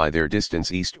described by their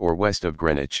distance east or west of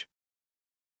Greenwich.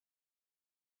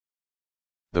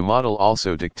 The model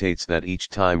also dictates that each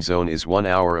time zone is 1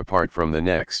 hour apart from the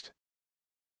next.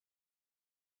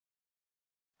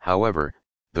 However,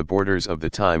 the borders of the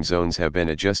time zones have been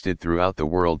adjusted throughout the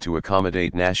world to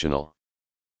accommodate national,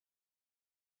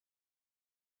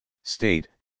 state,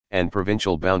 and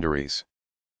provincial boundaries.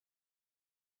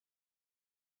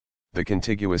 The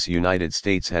contiguous United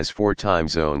States has 4 time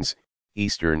zones: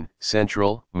 Eastern,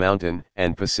 Central, Mountain,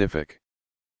 and Pacific.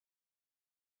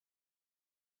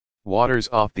 Waters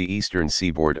off the eastern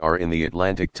seaboard are in the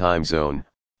Atlantic time zone.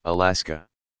 Alaska,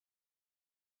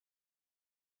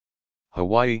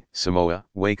 Hawaii, Samoa,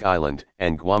 Wake Island,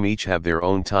 and Guam each have their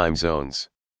own time zones.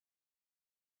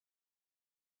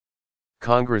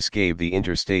 Congress gave the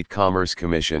Interstate Commerce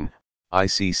Commission,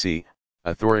 ICC,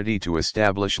 authority to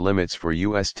establish limits for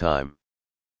U.S. time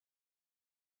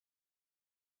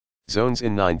zones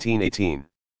in 1918.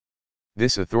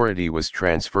 This authority was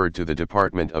transferred to the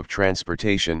Department of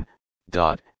Transportation,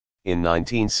 DOT, in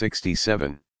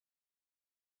 1967.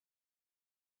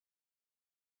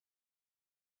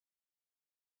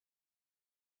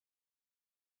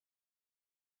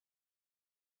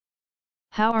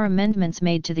 How are amendments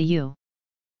made to the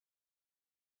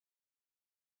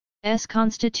U.S.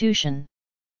 Constitution?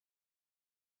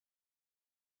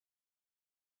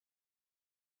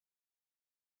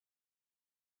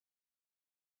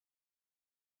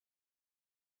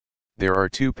 There are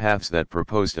 2 paths that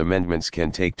proposed amendments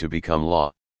can take to become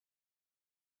law.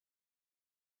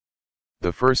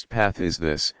 The first path is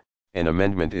this: an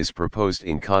amendment is proposed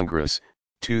in Congress,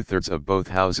 2/3 of both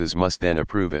houses must then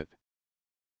approve it.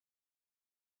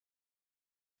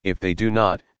 If they do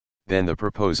not, then the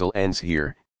proposal ends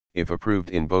here, if approved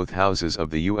in both houses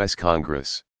of the U.S.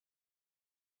 Congress.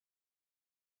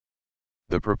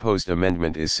 The proposed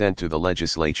amendment is sent to the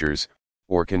legislatures,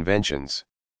 or conventions,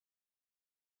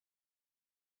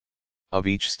 of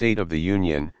each state of the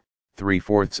Union.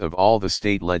 3/4 of all the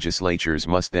state legislatures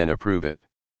must then approve it.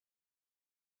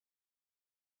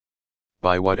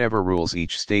 By whatever rules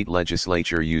each state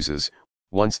legislature uses,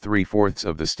 once 3/4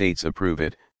 of the states approve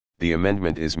it, the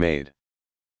amendment is made.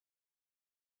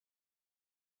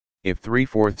 If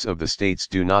 3/4 of the states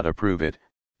do not approve it,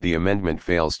 the amendment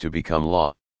fails to become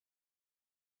law.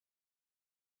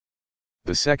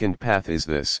 The second path is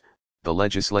this: the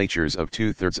legislatures of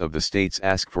 2/3 of the states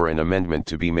ask for an amendment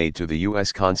to be made to the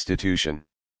U.S. Constitution.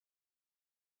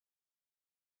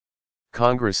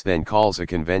 Congress then calls a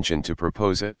convention to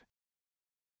propose it.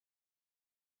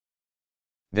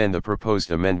 Then the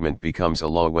proposed amendment becomes a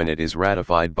law when it is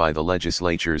ratified by the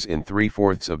legislatures in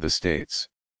 3/4 of the states.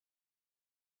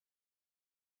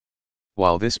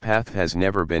 While this path has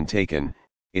never been taken,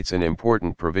 it's an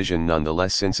important provision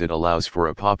nonetheless, since it allows for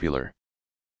a popular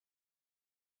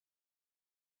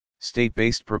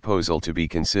state-based proposal to be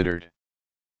considered.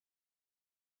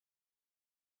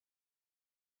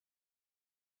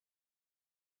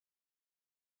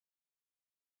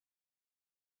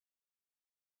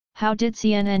 How did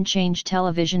CNN change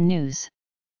television news?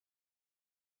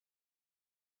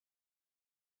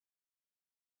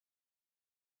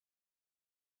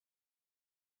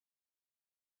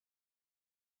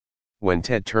 When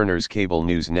Ted Turner's cable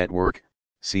news network,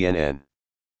 CNN,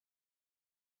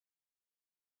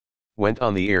 went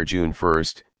on the air June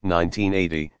 1,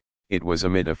 1980, it was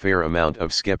amid a fair amount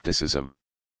of skepticism.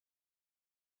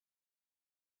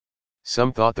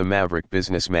 Some thought the maverick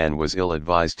businessman was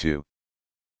ill-advised to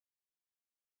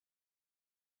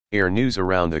air news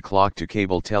around the clock to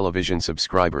cable television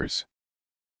subscribers.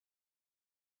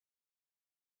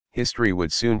 History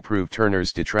would soon prove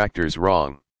Turner's detractors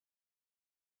wrong.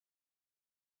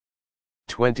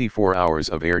 24 hours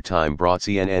of airtime brought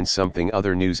CNN something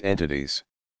other news entities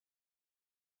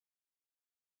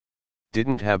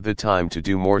didn't have the time to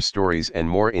do: more stories and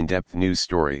more in-depth news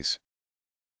stories.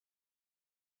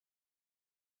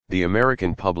 The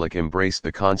American public embraced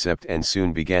the concept and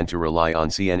soon began to rely on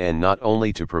CNN not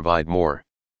only to provide more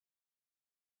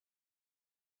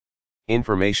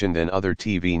information than other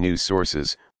TV news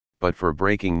sources, but for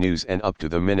breaking news and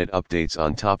up-to-the-minute updates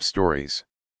on top stories.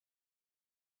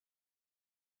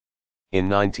 In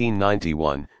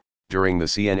 1991, during the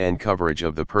CNN coverage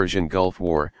of the Persian Gulf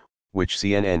War, which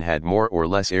CNN had more or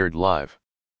less aired live,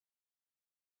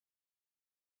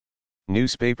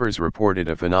 newspapers reported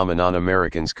a phenomenon: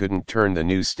 Americans couldn't turn the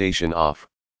news station off.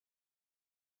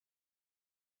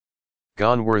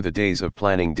 Gone were the days of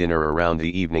planning dinner around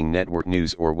the evening network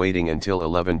news or waiting until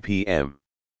 11 p.m.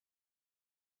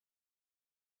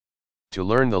 to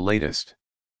learn the latest.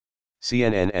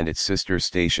 CNN and its sister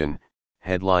station,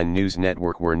 Headline News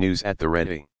Network, were news at the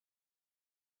ready.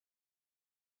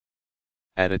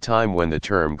 At a time when the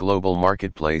term global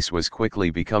marketplace was quickly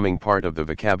becoming part of the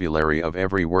vocabulary of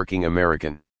every working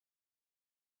American,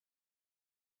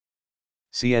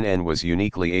 CNN was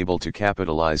uniquely able to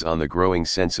capitalize on the growing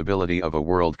sensibility of a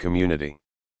world community.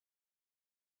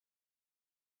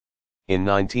 In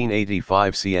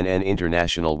 1985, CNN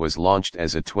International was launched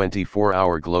as a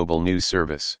 24-hour global news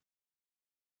service.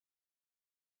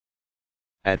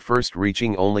 At first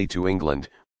reaching only to England,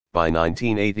 by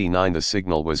 1989 the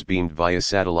signal was beamed via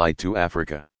satellite to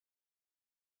Africa,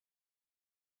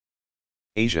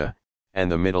 Asia,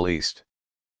 and the Middle East.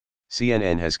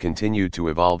 CNN has continued to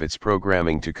evolve its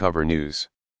programming to cover news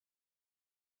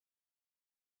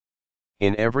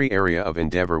in every area of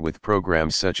endeavor with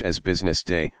programs such as Business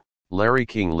Day, Larry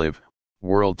King Live,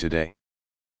 World Today,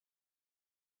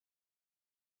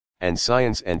 and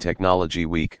Science and Technology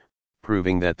Week,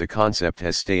 proving that the concept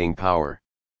has staying power.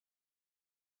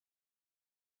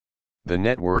 The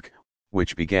network,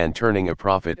 which began turning a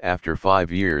profit after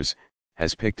 5 years,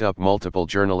 has picked up multiple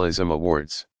journalism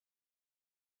awards,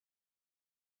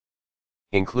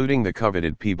 including the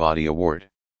coveted Peabody Award.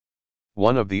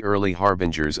 One of the early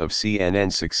harbingers of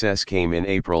CNN's success came in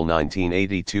April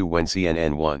 1982 when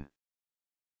CNN won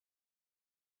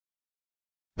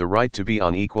the right to be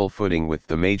on equal footing with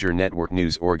the major network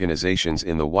news organizations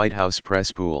in the White House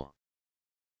press pool.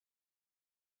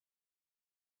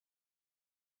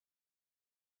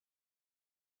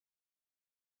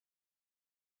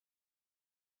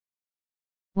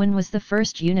 When was the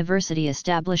first university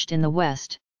established in the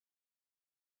West?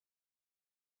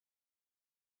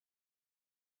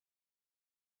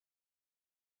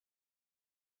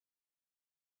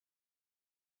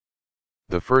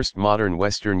 The first modern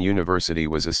Western university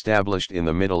was established in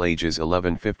the Middle Ages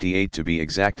 1158 to be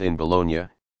exact in Bologna,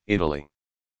 Italy.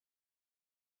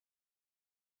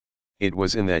 It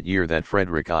was in that year that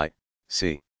Frederick I,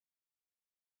 c.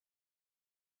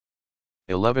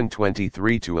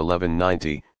 1123 to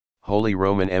 1190, Holy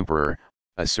Roman Emperor,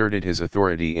 asserted his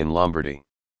authority in Lombardy.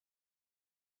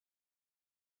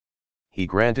 He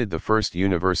granted the first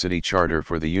university charter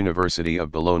for the University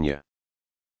of Bologna,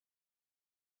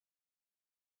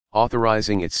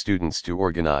 authorizing its students to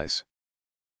organize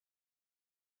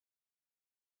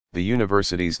the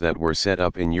universities that were set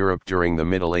up in Europe during the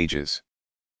Middle Ages.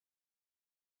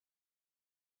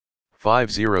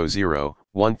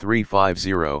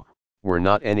 500-1350 were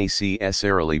not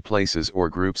necessarily places or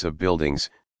groups of buildings,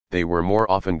 they were more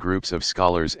often groups of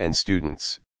scholars and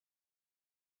students.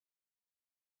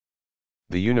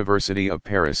 The University of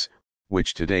Paris,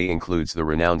 which today includes the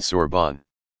renowned Sorbonne.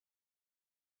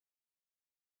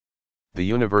 The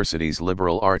university's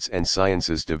Liberal Arts and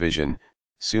Sciences division,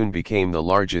 soon became the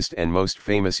largest and most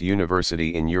famous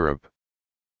university in Europe.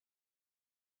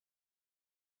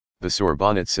 The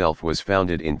Sorbonne itself was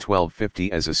founded in 1250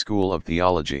 as a school of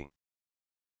theology.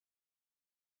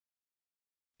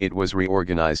 It was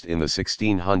reorganized in the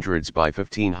 1600s. By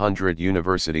 1500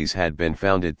 universities had been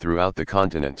founded throughout the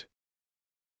continent.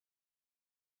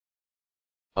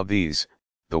 Of these,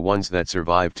 the ones that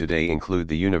survive today include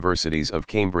the universities of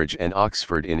Cambridge and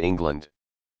Oxford in England,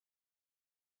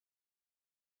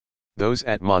 those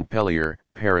at Montpellier,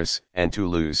 Paris, and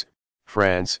Toulouse,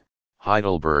 France,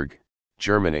 Heidelberg,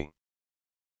 Germany,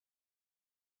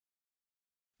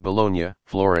 Bologna,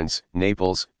 Florence,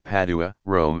 Naples, Padua,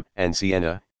 Rome, and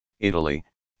Siena, Italy,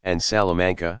 and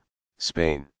Salamanca,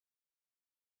 Spain.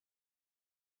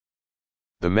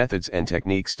 The methods and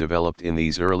techniques developed in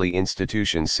these early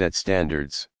institutions set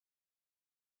standards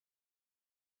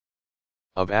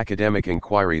of academic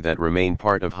inquiry that remain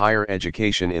part of higher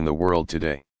education in the world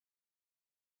today.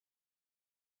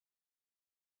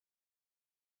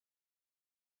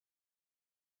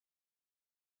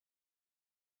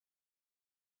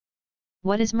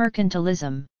 What is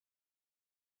mercantilism?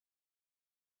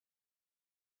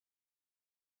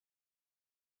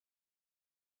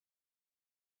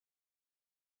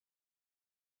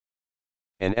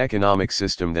 An economic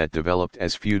system that developed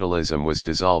as feudalism was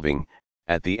dissolving,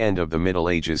 at the end of the Middle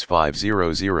Ages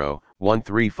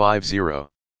 500-1350.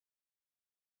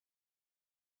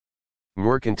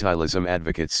 Mercantilism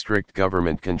advocates strict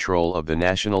government control of the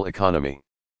national economy.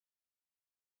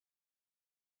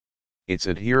 Its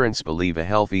adherents believe a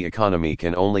healthy economy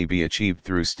can only be achieved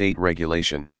through state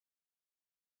regulation.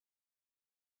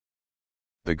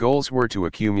 The goals were to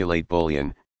accumulate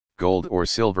bullion, gold or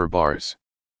silver bars,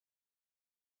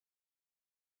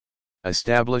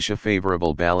 establish a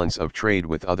favorable balance of trade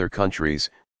with other countries,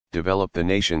 develop the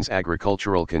nation's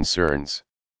agricultural concerns,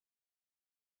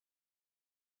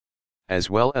 as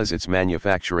well as its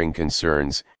manufacturing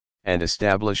concerns, and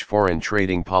establish foreign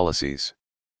trading policies.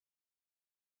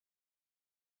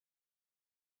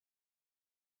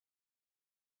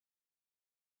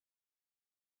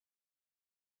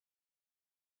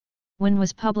 When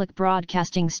was public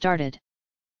broadcasting started?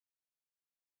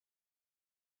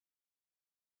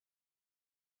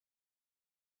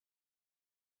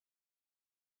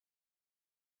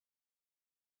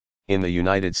 In the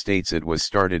United States it was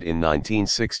started in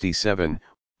 1967,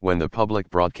 when the Public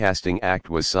Broadcasting Act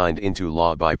was signed into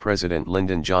law by President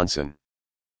Lyndon Johnson.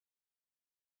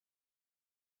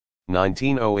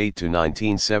 1908 to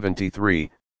 1973,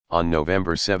 on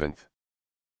November 7.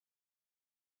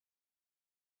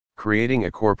 Creating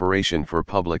a corporation for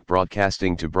public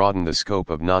broadcasting to broaden the scope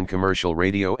of non-commercial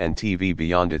radio and TV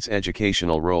beyond its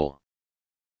educational role.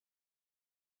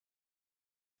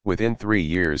 Within 3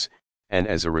 years, and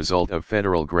as a result of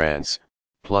federal grants,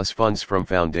 plus funds from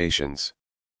foundations,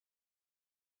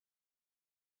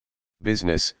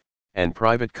 business, and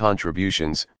private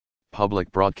contributions,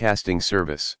 Public Broadcasting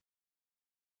Service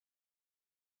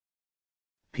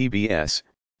 (PBS)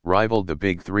 rivaled the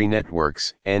big three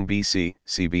networks NBC,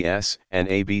 CBS, and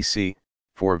ABC,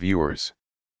 for viewers.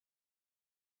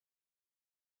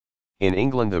 In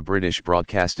England, the British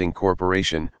Broadcasting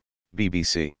Corporation,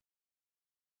 BBC,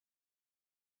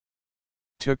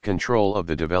 took control of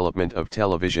the development of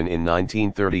television in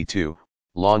 1932,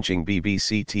 launching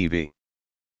BBC TV.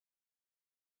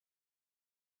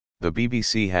 The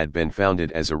BBC had been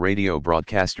founded as a radio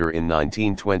broadcaster in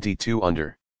 1922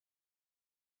 under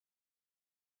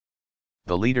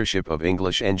the leadership of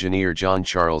English engineer John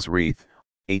Charles Reith,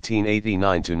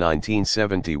 1889 to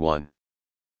 1971.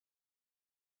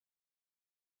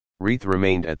 Reith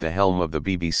remained at the helm of the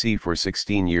BBC for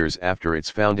 16 years after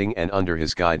its founding, and under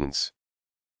his guidance,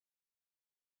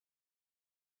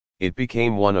 it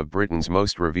became one of Britain's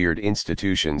most revered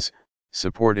institutions,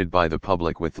 supported by the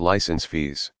public with license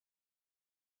fees.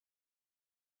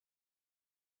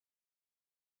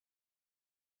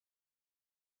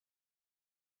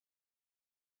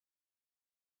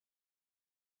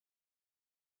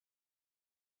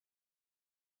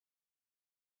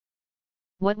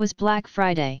 What was Black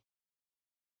Friday?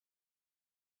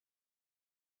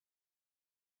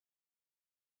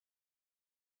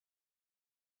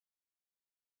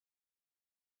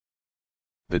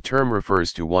 The term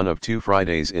refers to one of two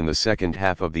Fridays in the second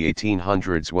half of the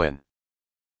 1800s when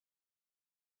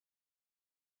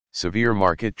severe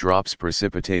market drops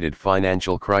precipitated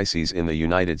financial crises in the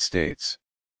United States.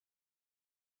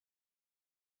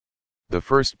 The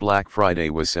first Black Friday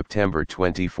was September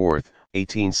 24,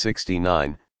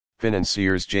 1869,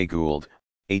 financiers J. Gould,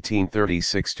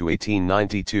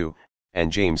 1836-1892, and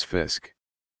James Fisk,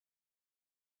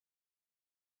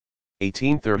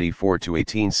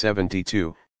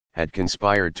 1834-1872, had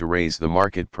conspired to raise the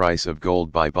market price of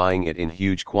gold by buying it in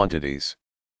huge quantities,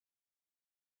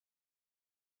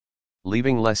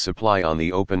 leaving less supply on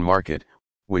the open market,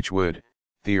 which would,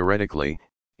 theoretically,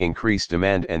 increase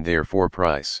demand and therefore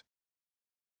price.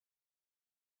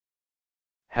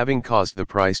 Having caused the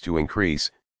price to increase,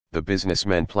 the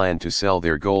businessmen planned to sell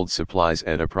their gold supplies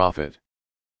at a profit.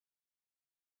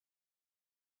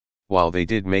 While they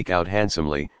did make out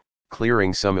handsomely,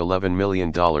 clearing some $11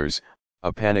 million,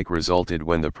 a panic resulted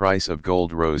when the price of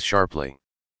gold rose sharply.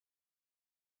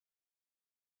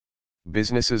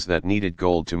 Businesses that needed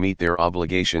gold to meet their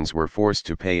obligations were forced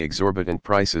to pay exorbitant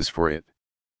prices for it.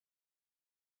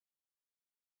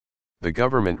 The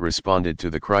government responded to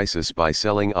the crisis by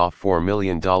selling off $4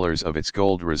 million of its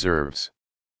gold reserves,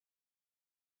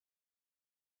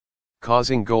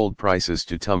 causing gold prices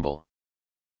to tumble.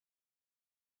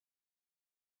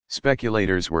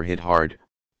 Speculators were hit hard,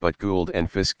 but Gould and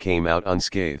Fisk came out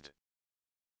unscathed,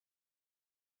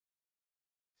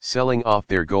 selling off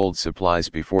their gold supplies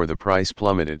before the price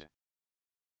plummeted.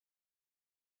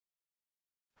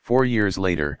 4 years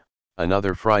later,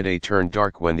 another Friday turned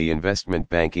dark when the investment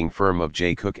banking firm of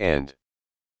J. Cook and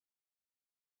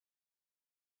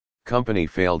Company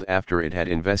failed after it had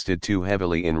invested too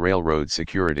heavily in railroad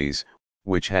securities,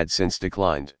 which had since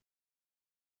declined.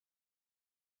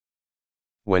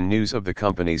 When news of the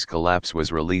company's collapse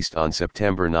was released on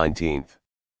September 19,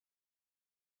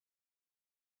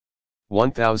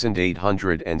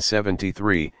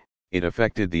 1873, it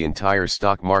affected the entire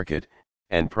stock market,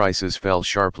 and prices fell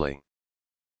sharply.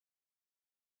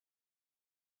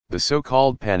 The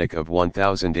so-called Panic of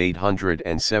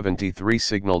 1873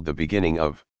 signaled the beginning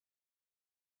of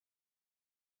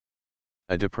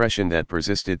a depression that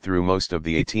persisted through most of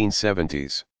the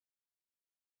 1870s.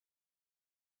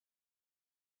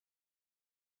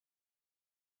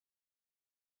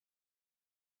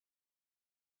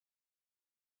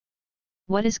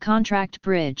 What is contract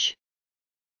bridge?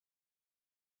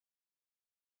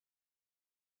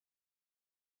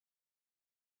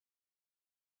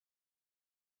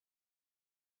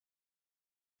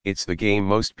 It's the game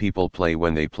most people play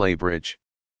when they play bridge.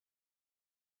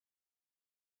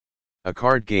 A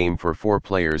card game for 4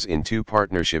 players in 2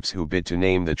 partnerships who bid to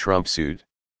name the trump suit.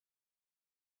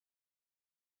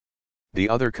 The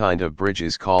other kind of bridge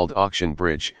is called auction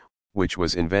bridge, which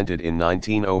was invented in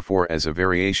 1904 as a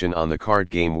variation on the card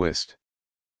game whist.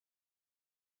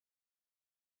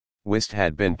 Whist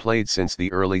had been played since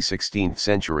the early 16th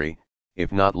century,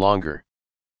 if not longer.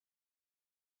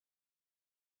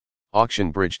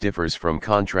 Auction bridge differs from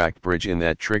contract bridge in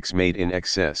that tricks made in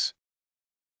excess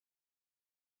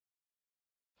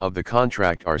of the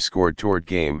contract are scored toward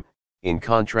game, in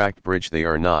contract bridge they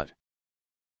are not.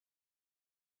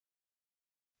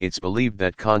 It's believed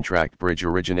that contract bridge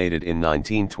originated in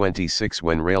 1926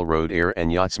 when railroad heir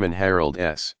and yachtsman Harold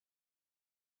S.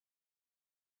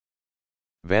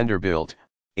 Vanderbilt,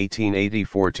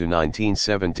 1884 to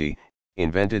 1970,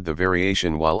 invented the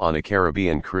variation while on a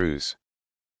Caribbean cruise.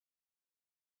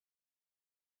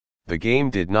 The game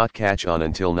did not catch on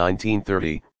until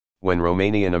 1930, when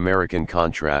Romanian-American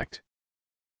contract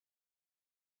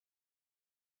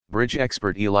bridge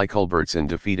expert Eli Culbertson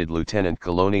defeated Lieutenant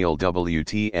Colonial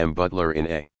W.T.M. Butler in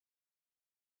a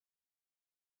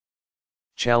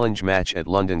challenge match at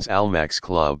London's Almack's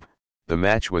Club. The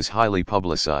match was highly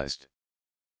publicized.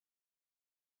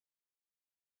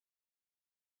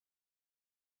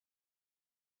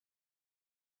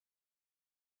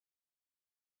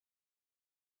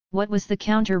 What was the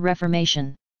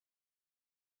Counter-Reformation?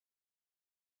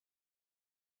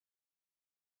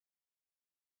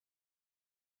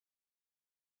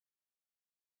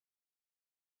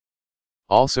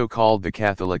 Also called the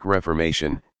Catholic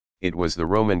Reformation, it was the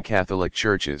Roman Catholic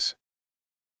Church's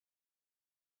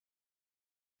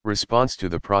response to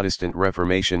the Protestant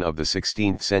Reformation of the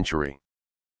 16th century.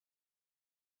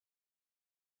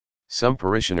 Some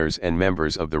parishioners and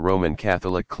members of the Roman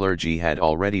Catholic clergy had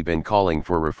already been calling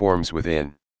for reforms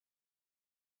within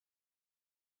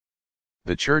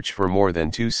the Church for more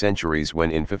than 2 centuries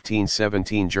when in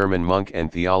 1517 German monk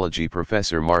and theology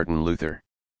professor Martin Luther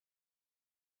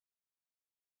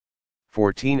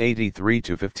 1483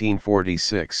 to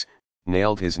 1546,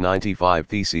 nailed his 95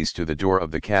 Theses to the door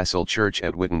of the castle church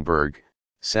at Wittenberg,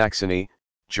 Saxony,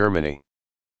 Germany.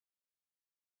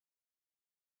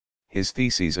 His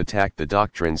theses attacked the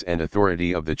doctrines and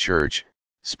authority of the Church,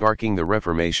 sparking the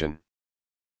Reformation.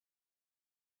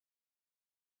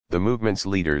 The movement's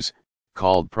leaders,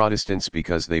 called Protestants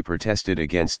because they protested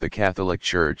against the Catholic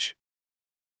Church,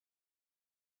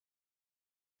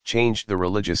 changed the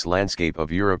religious landscape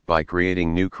of Europe by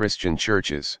creating new Christian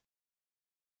churches.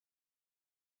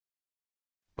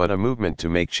 But a movement to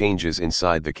make changes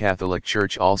inside the Catholic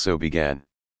Church also began.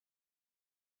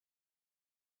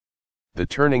 The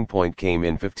turning point came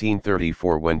in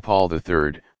 1534 when Paul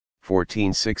III,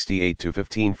 1468 to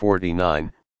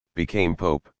 1549, became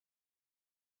Pope.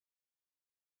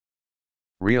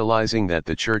 Realizing that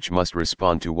the Church must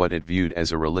respond to what it viewed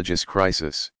as a religious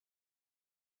crisis,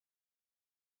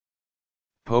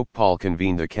 Pope Paul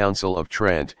convened the Council of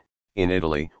Trent, in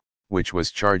Italy, which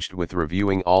was charged with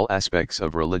reviewing all aspects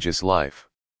of religious life.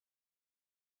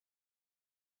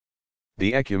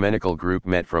 The ecumenical group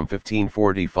met from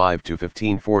 1545 to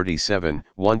 1547,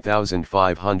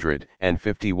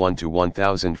 1551 to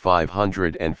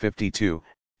 1552,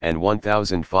 and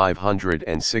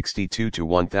 1562 to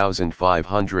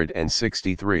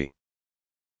 1563.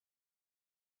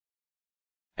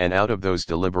 And out of those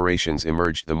deliberations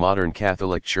emerged the modern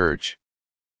Catholic Church.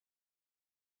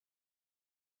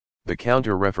 The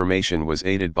Counter-Reformation was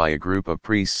aided by a group of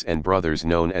priests and brothers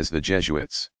known as the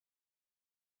Jesuits.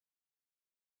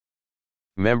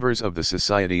 Members of the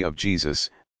Society of Jesus,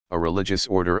 a religious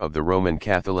order of the Roman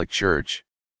Catholic Church.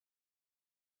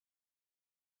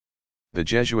 The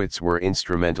Jesuits were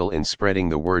instrumental in spreading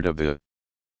the word of the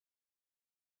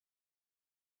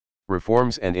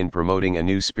reforms and in promoting a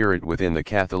new spirit within the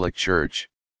Catholic Church.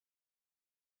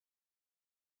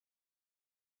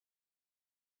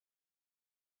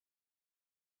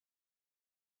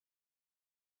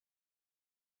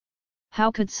 How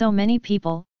could so many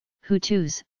people,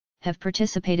 Hutus, have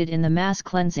participated in the mass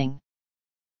cleansing?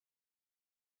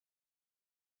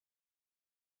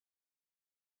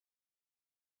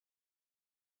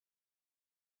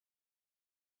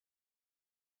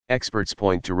 Experts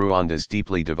point to Rwanda's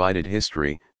deeply divided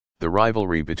history. The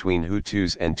rivalry between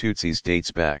Hutus and Tutsis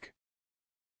dates back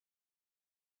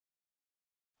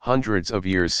hundreds of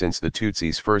years since the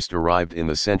Tutsis first arrived in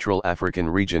the Central African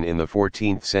region in the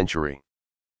 14th century.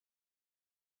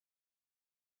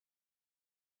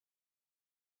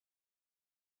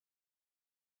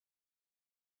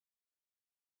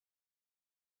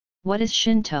 What is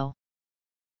Shinto?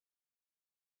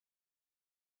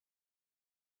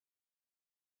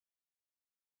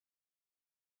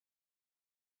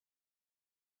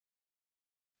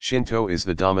 Shinto is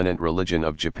the dominant religion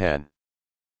of Japan.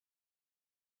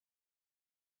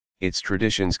 Its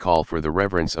traditions call for the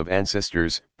reverence of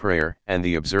ancestors, prayer, and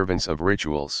the observance of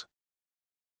rituals.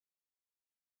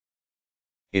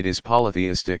 It is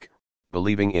polytheistic,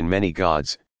 believing in many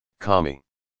gods, kami,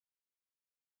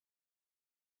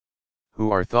 who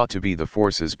are thought to be the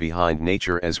forces behind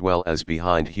nature as well as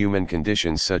behind human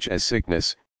conditions such as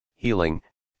sickness, healing,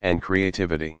 and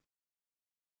creativity.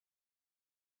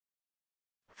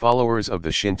 Followers of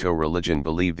the Shinto religion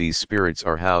believe these spirits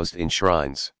are housed in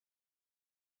shrines.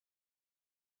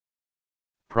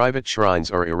 Private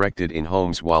shrines are erected in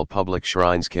homes while public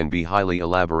shrines can be highly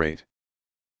elaborate,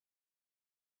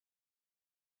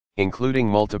 including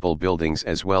multiple buildings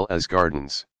as well as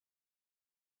gardens.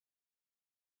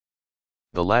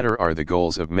 The latter are the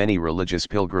goals of many religious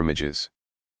pilgrimages.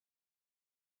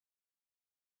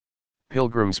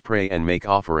 Pilgrims pray and make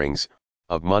offerings,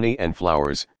 of money and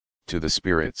flowers, to the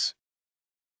spirits.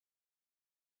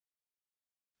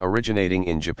 Originating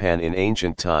in Japan in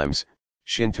ancient times,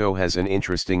 Shinto has an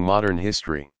interesting modern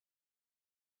history.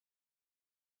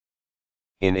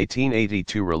 In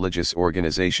 1882, religious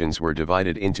organizations were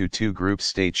divided into two groups: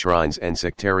 state shrines and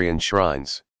sectarian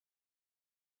shrines.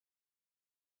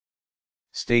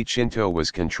 State Shinto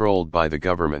was controlled by the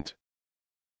government,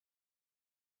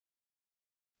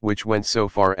 which went so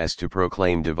far as to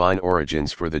proclaim divine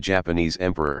origins for the Japanese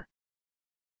emperor.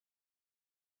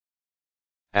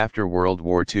 After World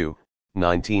War II,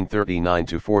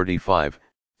 1939–45,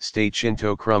 state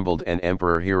Shinto crumbled and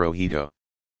Emperor Hirohito,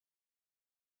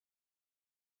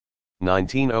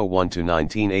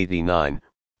 1901–1989,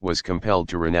 was compelled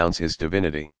to renounce his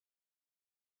divinity.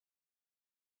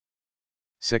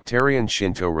 Sectarian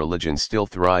Shinto religion still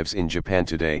thrives in Japan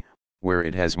today, where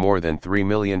it has more than 3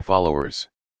 million followers.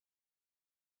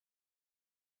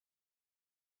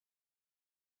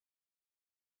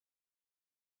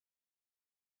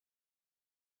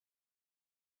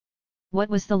 What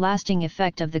was the lasting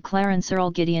effect of the Clarence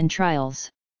Earl Gideon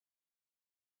trials?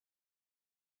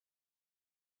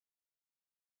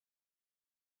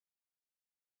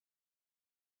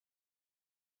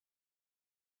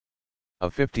 A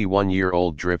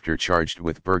 51-year-old drifter charged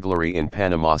with burglary in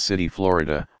Panama City,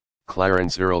 Florida,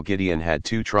 Clarence Earl Gideon had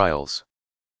two trials.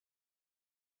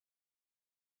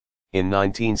 In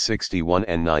 1961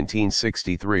 and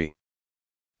 1963.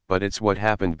 But it's what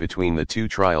happened between the two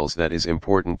trials that is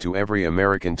important to every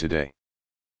American today.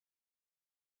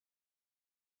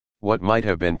 What might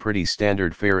have been pretty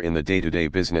standard fare in the day-to-day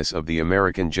business of the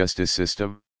American justice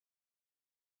system?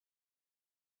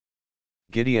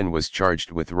 Gideon was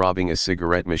charged with robbing a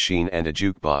cigarette machine and a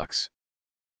jukebox.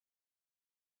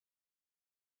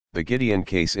 The Gideon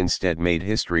case instead made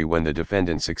history when the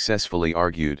defendant successfully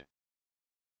argued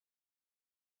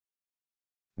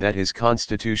that his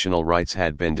constitutional rights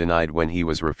had been denied when he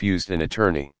was refused an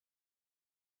attorney.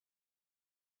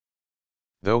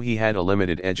 Though he had a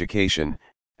limited education,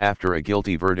 after a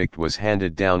guilty verdict was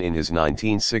handed down in his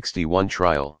 1961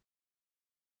 trial,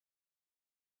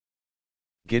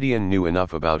 Gideon knew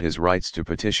enough about his rights to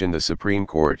petition the Supreme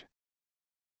Court,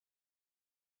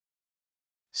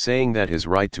 saying that his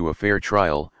right to a fair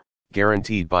trial,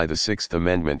 guaranteed by the Sixth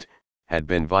Amendment, had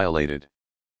been violated.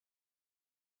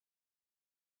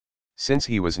 Since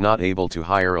he was not able to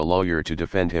hire a lawyer to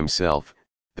defend himself,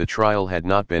 the trial had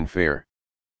not been fair.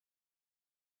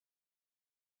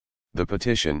 The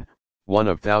petition, one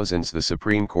of thousands the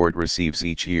Supreme Court receives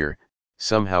each year,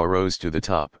 somehow rose to the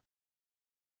top.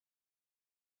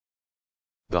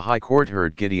 The High Court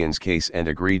heard Gideon's case and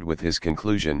agreed with his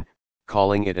conclusion,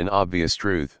 calling it an obvious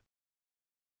truth,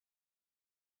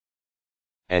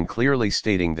 and clearly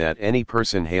stating that any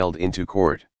person haled into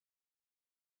court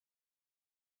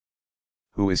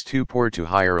who is too poor to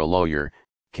hire a lawyer,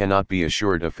 cannot be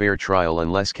assured a fair trial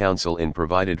unless counsel is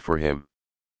provided for him.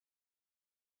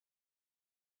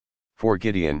 For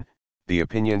Gideon, the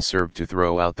opinion served to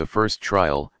throw out the first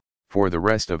trial, for the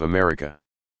rest of America.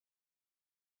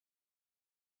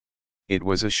 It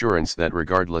was assurance that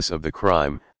regardless of the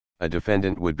crime, a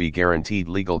defendant would be guaranteed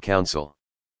legal counsel.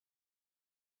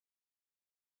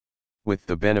 With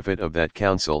the benefit of that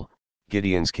counsel,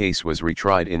 Gideon's case was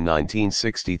retried in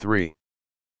 1963.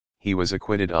 He was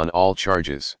acquitted on all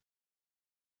charges.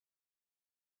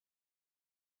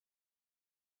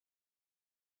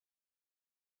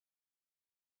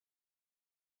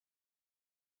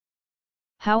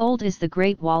 How old is the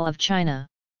Great Wall of China?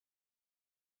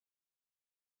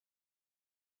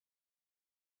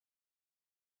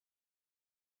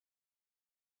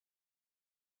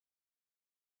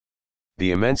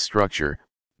 The immense structure,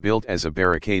 built as a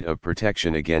barricade of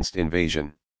protection against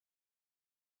invasion,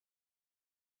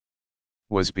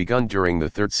 was begun during the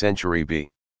 3rd century B.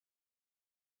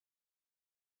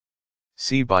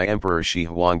 C. By Emperor Shi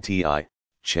Huangti,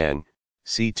 Chen,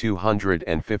 c.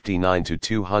 259 to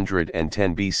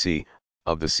 210 BC,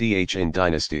 of the Chen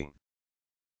dynasty,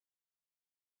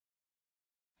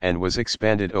 and was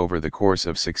expanded over the course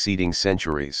of succeeding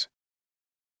centuries.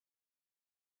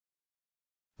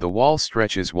 The wall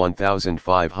stretches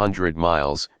 1,500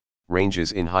 miles,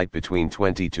 ranges in height between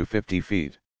 20 to 50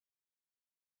 feet,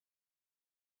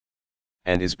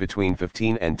 and is between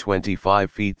 15 and 25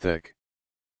 feet thick.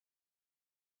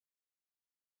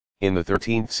 In the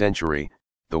 13th century,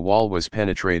 the wall was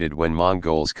penetrated when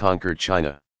Mongols conquered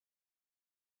China,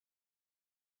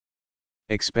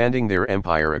 expanding their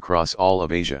empire across all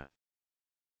of Asia.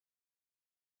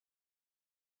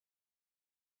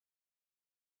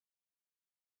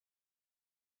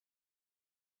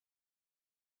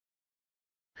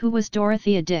 Who was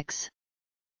Dorothea Dix?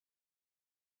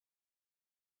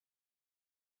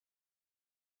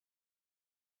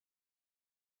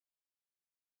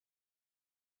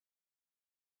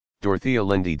 Dorothea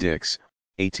Lindy Dix,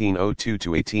 1802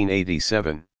 to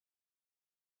 1887,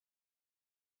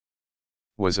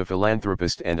 was a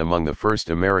philanthropist and among the first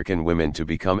American women to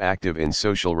become active in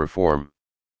social reform.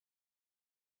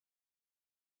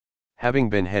 Having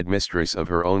been headmistress of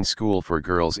her own school for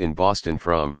girls in Boston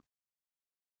from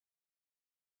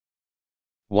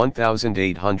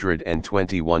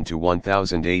 1821 to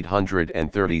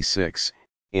 1836,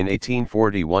 in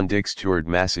 1841 Dix toured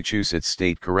Massachusetts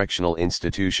state correctional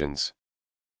institutions,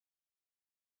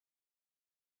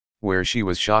 where she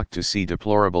was shocked to see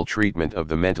deplorable treatment of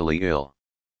the mentally ill.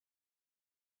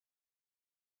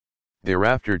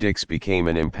 Thereafter Dix became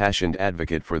an impassioned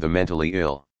advocate for the mentally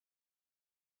ill,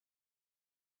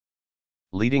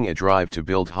 leading a drive to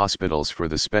build hospitals for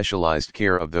the specialized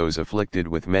care of those afflicted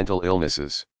with mental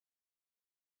illnesses.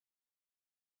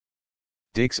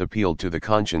 Dix appealed to the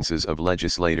consciences of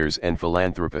legislators and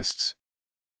philanthropists.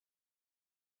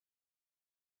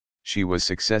 She was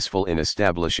successful in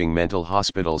establishing mental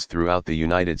hospitals throughout the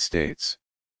United States,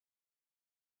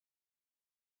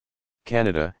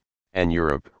 Canada, and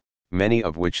Europe, many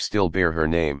of which still bear her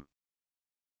name.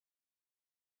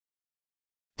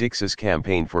 Dix's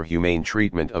campaign for humane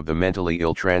treatment of the mentally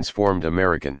ill transformed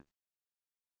American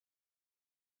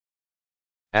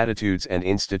attitudes and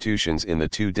institutions in the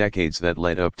 2 decades that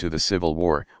led up to the Civil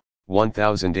War,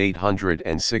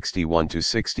 1861 to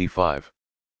 65.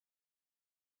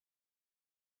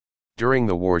 During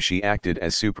the war she acted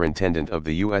as superintendent of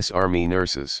the U.S. Army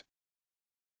nurses.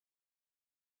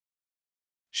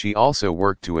 She also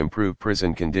worked to improve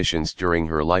prison conditions during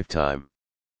her lifetime.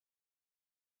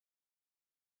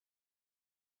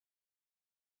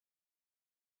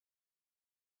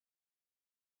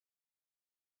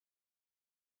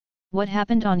 What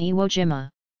happened on Iwo Jima?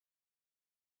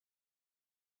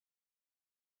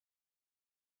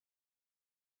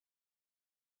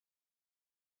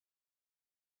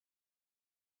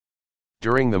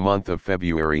 During the month of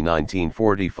February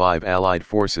 1945, Allied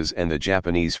forces and the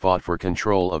Japanese fought for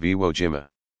control of Iwo Jima,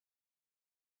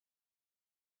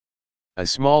 a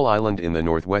small island in the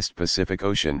northwest Pacific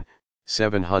Ocean,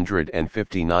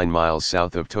 759 miles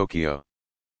south of Tokyo.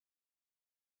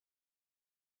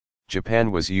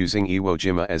 Japan was using Iwo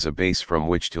Jima as a base from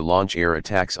which to launch air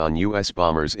attacks on U.S.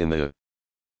 bombers in the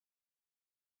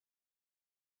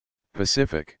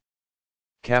Pacific.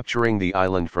 Capturing the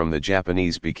island from the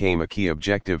Japanese became a key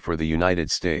objective for the United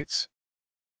States.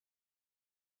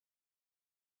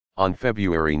 On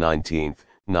February 19,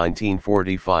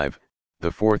 1945,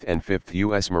 the 4th and 5th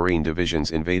U.S. Marine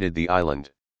Divisions invaded the island.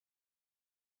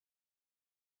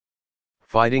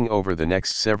 Fighting over the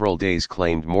next several days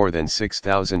claimed more than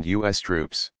 6,000 U.S.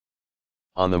 troops.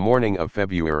 On the morning of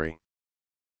February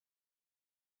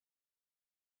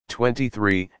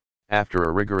 23, after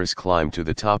a rigorous climb to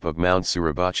the top of Mount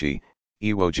Suribachi,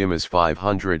 Iwo Jima's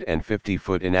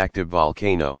 550-foot inactive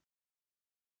volcano,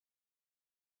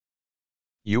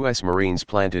 U.S. Marines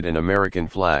planted an American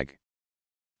flag.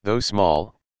 Though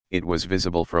small, it was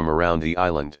visible from around the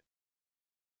island.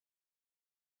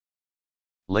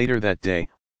 Later that day,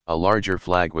 a larger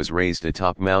flag was raised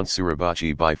atop Mount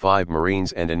Suribachi by 5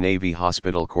 Marines and a Navy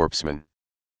hospital corpsman.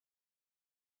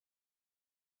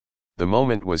 The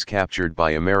moment was captured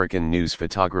by American news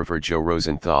photographer Joe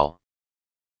Rosenthal.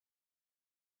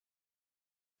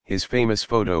 His famous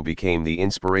photo became the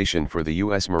inspiration for the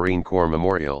U.S. Marine Corps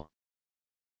Memorial,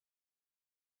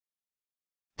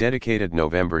 dedicated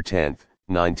November 10,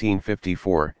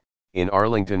 1954, in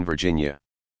Arlington, Virginia.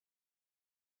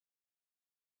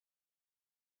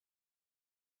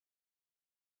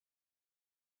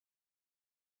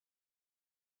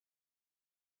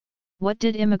 What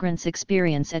did immigrants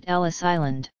experience at Ellis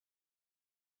Island?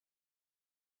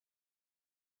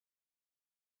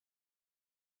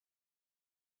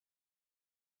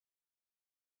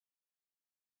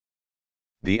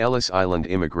 The Ellis Island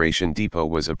Immigration Depot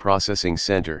was a processing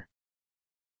center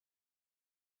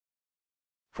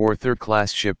for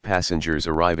third-class ship passengers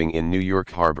arriving in New York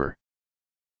Harbor.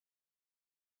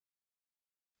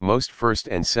 Most first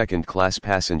and second-class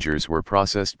passengers were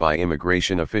processed by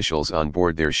immigration officials on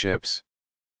board their ships.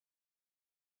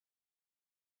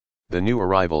 The new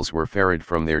arrivals were ferried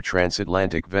from their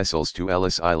transatlantic vessels to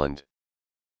Ellis Island,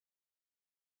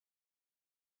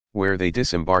 where they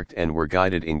disembarked and were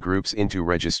guided in groups into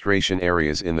registration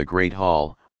areas in the Great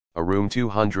Hall, a room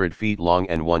 200 feet long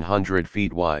and 100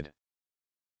 feet wide.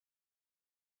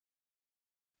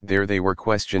 There they were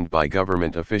questioned by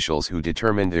government officials who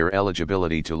determined their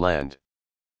eligibility to land.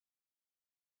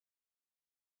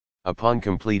 Upon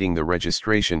completing the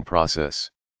registration process,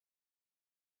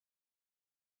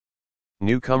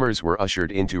 newcomers were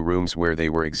ushered into rooms where they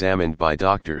were examined by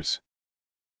doctors.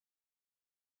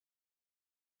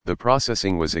 The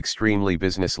processing was extremely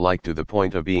businesslike to the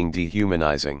point of being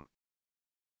dehumanizing.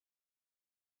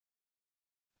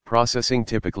 Processing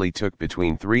typically took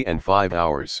between 3 and 5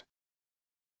 hours.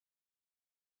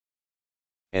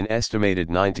 An estimated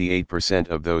 98%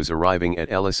 of those arriving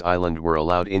at Ellis Island were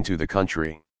allowed into the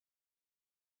country.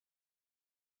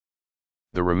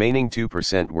 The remaining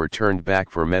 2% were turned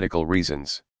back for medical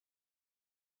reasons,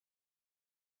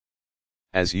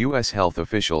 as U.S. health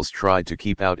officials tried to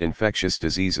keep out infectious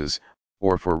diseases,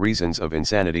 or for reasons of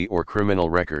insanity or criminal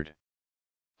record.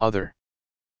 Other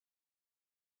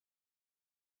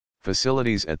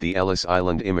facilities at the Ellis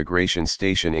Island Immigration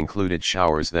Station included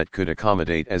showers that could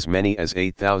accommodate as many as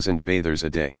 8,000 bathers a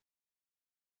day,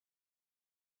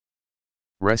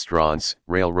 restaurants,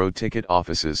 railroad ticket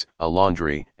offices, a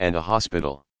laundry, and a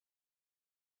hospital.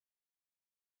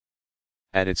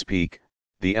 At its peak,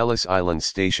 the Ellis Island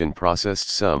Station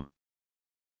processed some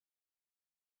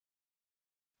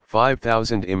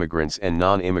 5,000 immigrants and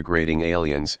non-immigrating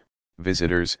aliens,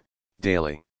 visitors,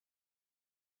 daily.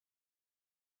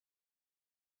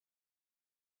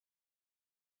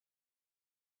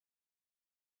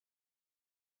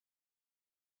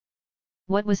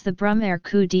 What was the Brumaire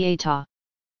coup d'état?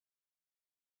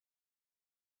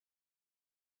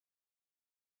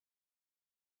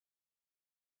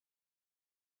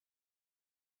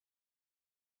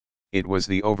 It was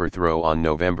the overthrow on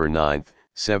November 9,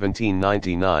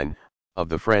 1799, of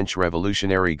the French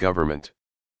revolutionary government.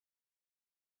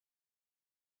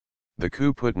 The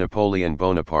coup put Napoleon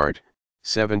Bonaparte,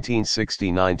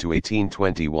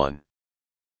 1769–1821,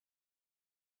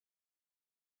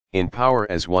 in power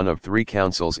as one of 3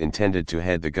 councils intended to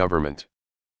head the government.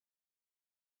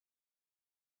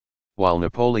 While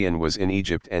Napoleon was in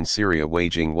Egypt and Syria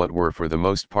waging what were for the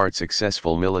most part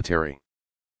successful military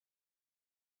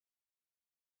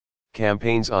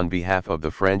campaigns on behalf of the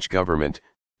French government,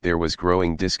 there was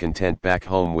growing discontent back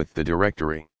home with the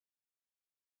Directory.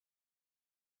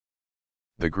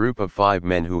 The group of 5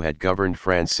 men who had governed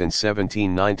France since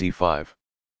 1795.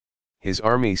 His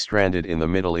army stranded in the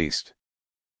Middle East.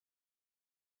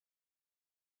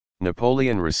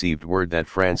 Napoleon received word that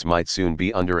France might soon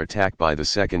be under attack by the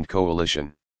Second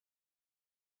Coalition,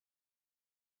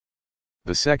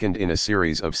 the second in a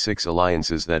series of 6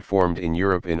 alliances that formed in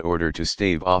Europe in order to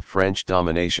stave off French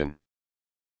domination.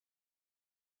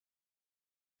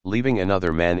 Leaving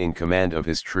another man in command of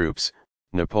his troops,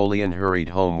 Napoleon hurried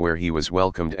home where he was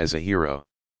welcomed as a hero.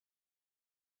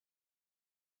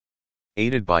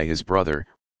 Aided by his brother,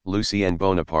 Lucien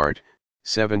Bonaparte,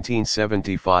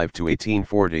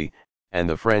 1775–1840, and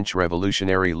the French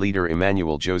revolutionary leader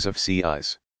Emmanuel Joseph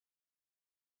Sieyès,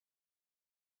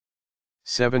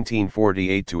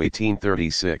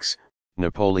 1748–1836,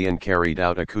 Napoleon carried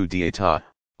out a coup d'état,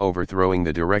 overthrowing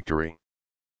the Directory.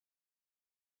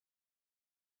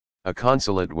 A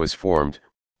consulate was formed,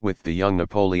 with the young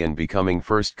Napoleon becoming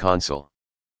first consul.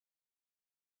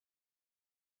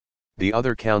 The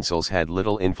other consuls had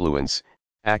little influence,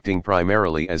 acting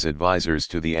primarily as advisors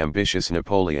to the ambitious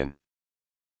Napoleon.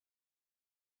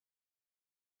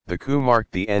 The coup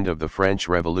marked the end of the French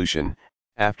Revolution,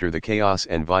 after the chaos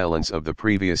and violence of the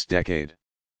previous decade.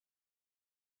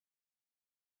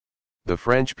 The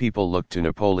French people looked to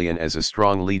Napoleon as a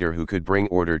strong leader who could bring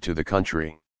order to the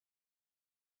country.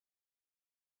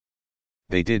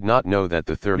 They did not know that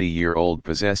the 30-year-old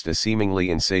possessed a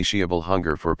seemingly insatiable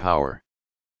hunger for power,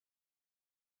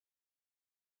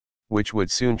 which would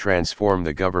soon transform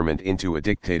the government into a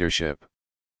dictatorship.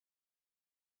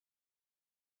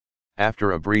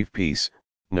 After a brief peace,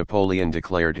 Napoleon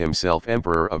declared himself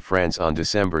Emperor of France on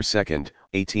December 2,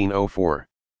 1804.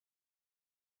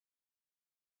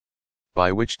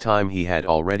 By which time he had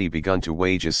already begun to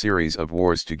wage a series of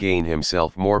wars to gain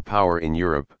himself more power in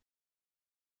Europe.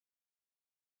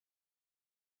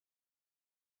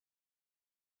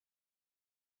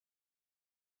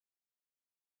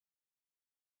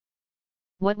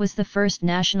 What was the first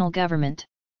national government?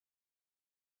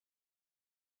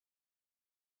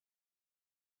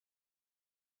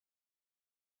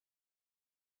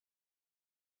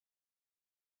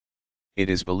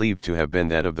 It is believed to have been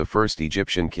that of the first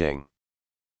Egyptian king,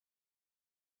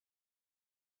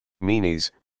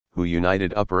 Menes, who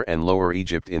united Upper and Lower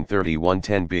Egypt in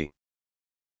 3110 B.C.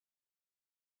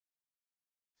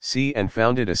 and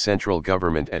founded a central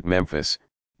government at Memphis,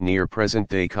 near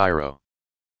present-day Cairo.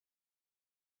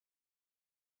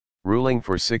 Ruling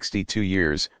for 62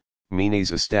 years,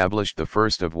 Menes established the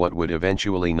first of what would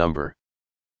eventually number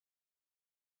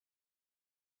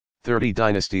 30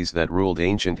 dynasties that ruled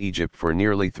ancient Egypt for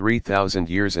nearly 3,000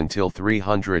 years until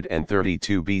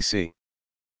 332 BC.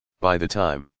 By the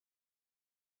time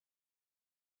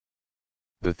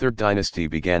the third dynasty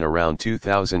began around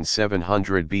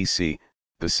 2700 BC,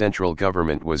 the central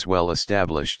government was well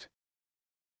established,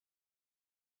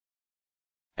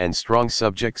 and strong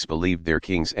subjects believed their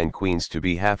kings and queens to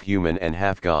be half human and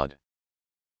half god.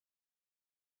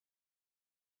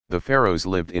 The pharaohs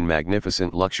lived in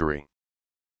magnificent luxury.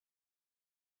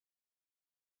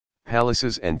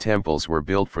 Palaces and temples were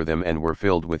built for them and were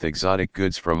filled with exotic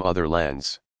goods from other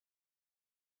lands.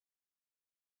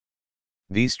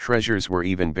 These treasures were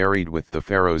even buried with the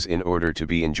pharaohs in order to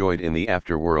be enjoyed in the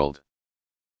afterworld.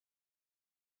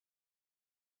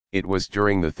 It was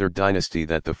during the Third Dynasty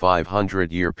that the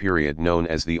 500-year period known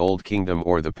as the Old Kingdom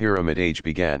or the Pyramid Age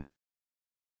began.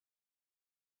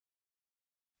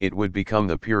 It would become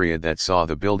the period that saw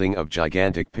the building of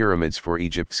gigantic pyramids for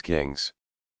Egypt's kings.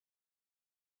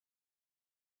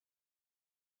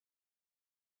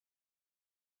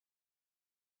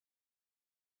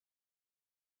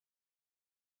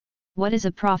 What is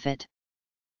a prophet?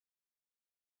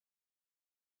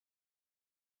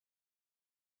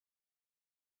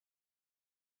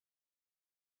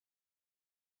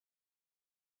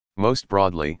 Most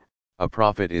broadly, a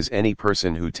prophet is any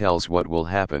person who tells what will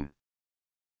happen.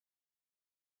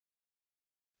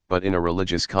 But in a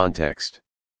religious context,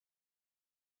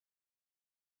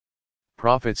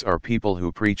 prophets are people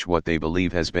who preach what they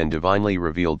believe has been divinely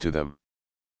revealed to them.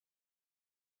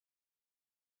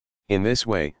 In this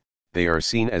way, they are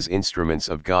seen as instruments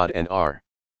of God and are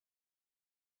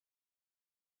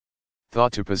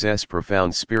thought to possess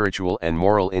profound spiritual and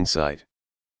moral insight.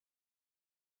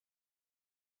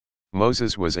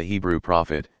 Moses was a Hebrew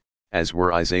prophet, as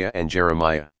were Isaiah and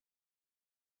Jeremiah,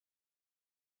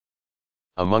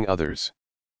 among others.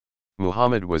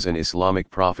 Muhammad was an Islamic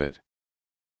prophet,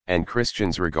 and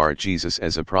Christians regard Jesus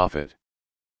as a prophet.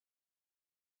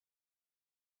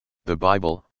 The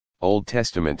Bible, Old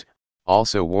Testament,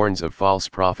 also warns of false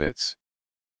prophets.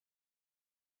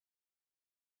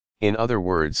 In other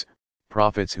words,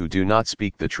 prophets who do not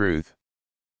speak the truth.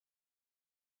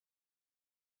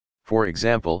 For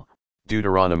example,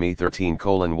 Deuteronomy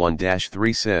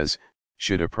 13:1-3 says,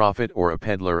 "Should a prophet or a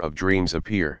peddler of dreams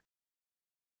appear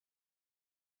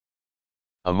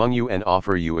among you and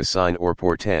offer you a sign or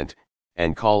portent,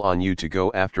 and call on you to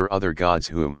go after other gods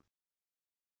whom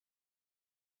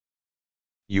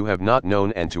you have not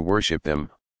known and to worship them,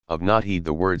 of not heed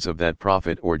the words of that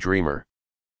prophet or dreamer."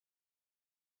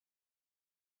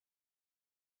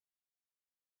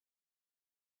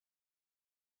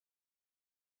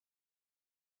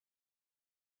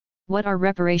 What are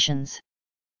reparations?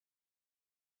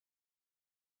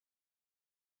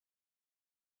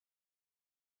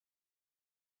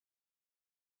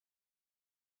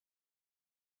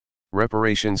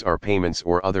 Reparations are payments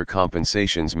or other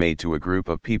compensations made to a group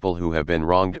of people who have been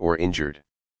wronged or injured.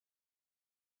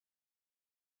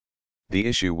 The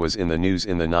issue was in the news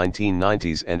in the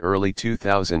 1990s and early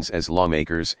 2000s as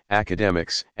lawmakers,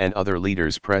 academics, and other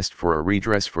leaders pressed for a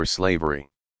redress for slavery,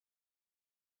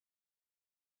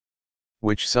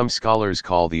 which some scholars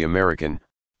call the American,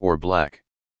 or Black,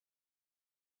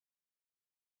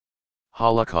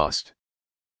 Holocaust.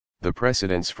 The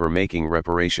precedents for making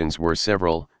reparations were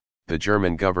several. The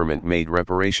German government made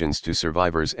reparations to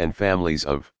survivors and families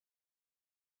of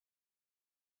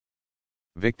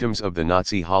victims of the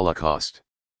Nazi Holocaust,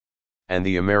 and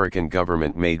the American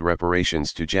government made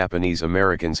reparations to Japanese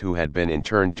Americans who had been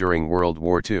interned during World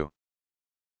War II.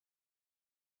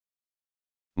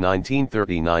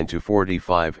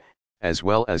 1939-45, as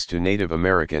well as to Native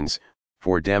Americans,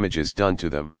 for damages done to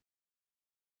them.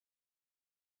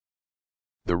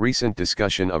 The recent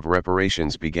discussion of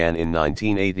reparations began in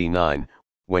 1989,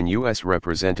 when U.S.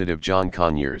 Representative John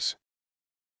Conyers,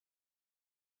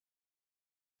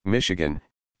 Michigan,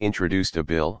 introduced a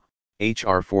bill,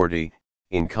 H.R. 40,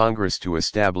 in Congress to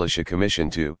establish a commission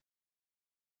to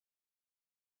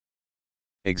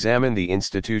examine the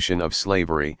institution of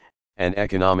slavery, and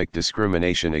economic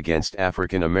discrimination against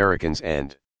African Americans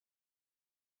and,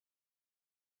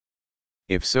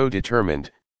 if so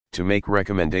determined, to make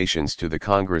recommendations to the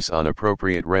Congress on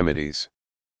appropriate remedies.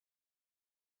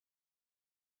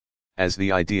 As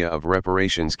the idea of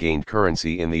reparations gained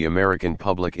currency in the American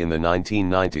public in the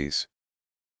 1990s,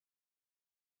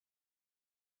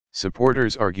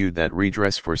 supporters argued that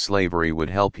redress for slavery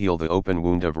would help heal the open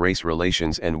wound of race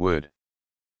relations and would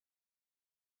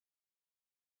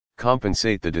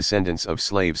compensate the descendants of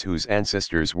slaves whose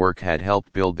ancestors' work had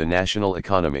helped build the national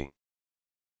economy.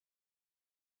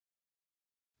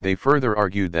 They further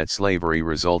argued that slavery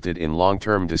resulted in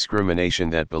long-term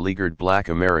discrimination that beleaguered black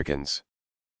Americans.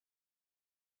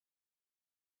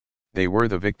 They were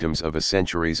the victims of a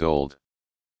centuries-old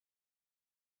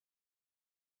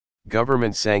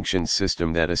government-sanctioned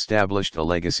system that established a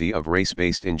legacy of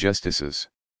race-based injustices.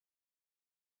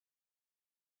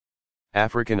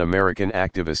 African-American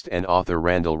activist and author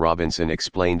Randall Robinson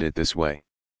explained it this way.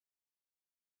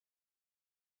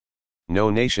 No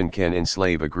nation can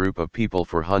enslave a group of people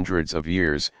for hundreds of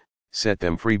years, set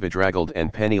them free bedraggled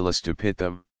and penniless to pit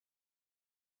them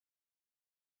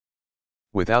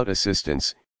without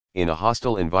assistance, in a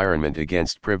hostile environment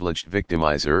against privileged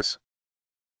victimizers,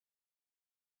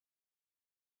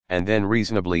 and then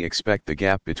reasonably expect the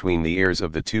gap between the ears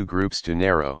of the two groups to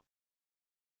narrow.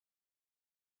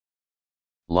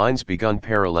 Lines begun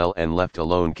parallel and left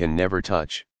alone can never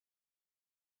touch.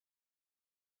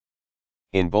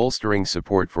 In bolstering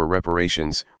support for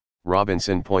reparations,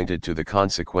 Robinson pointed to the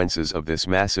consequences of this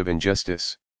massive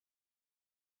injustice.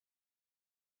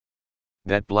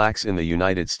 That blacks in the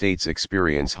United States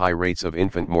experience high rates of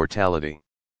infant mortality,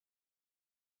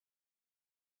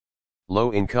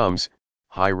 low incomes,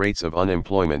 high rates of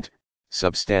unemployment,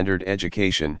 substandard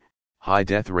education, high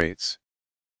death rates,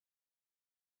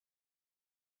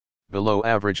 below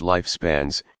average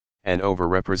lifespans, and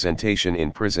overrepresentation in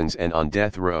prisons and on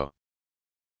death row.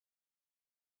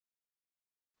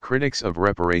 Critics of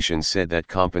reparations said that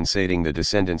compensating the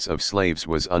descendants of slaves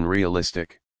was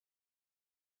unrealistic.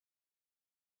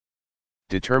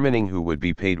 Determining who would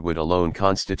be paid would alone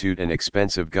constitute an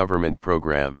expensive government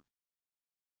program.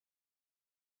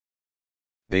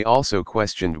 They also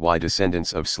questioned why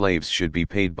descendants of slaves should be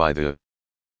paid by the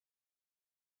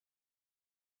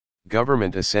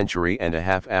government a century and a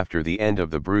half after the end of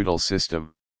the brutal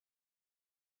system.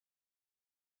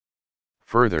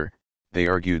 Further, they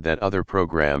argued that other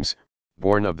programs,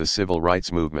 born of the civil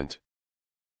rights movement,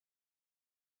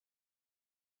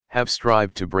 have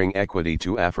strived to bring equity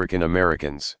to African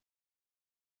Americans.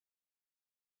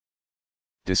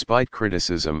 Despite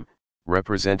criticism,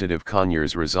 Representative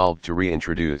Conyers resolved to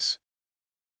reintroduce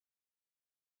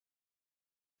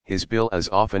his bill as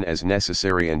often as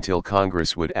necessary until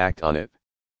Congress would act on it.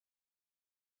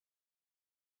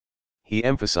 He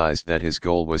emphasized that his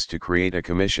goal was to create a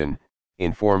commission,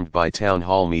 informed by town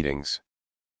hall meetings,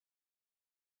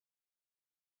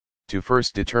 to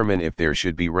first determine if there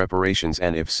should be reparations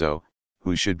and if so,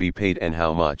 who should be paid and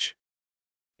how much.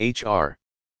 H.R.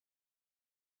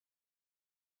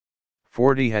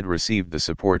 40 had received the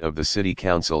support of the city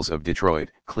councils of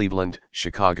Detroit, Cleveland,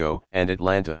 Chicago, and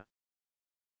Atlanta.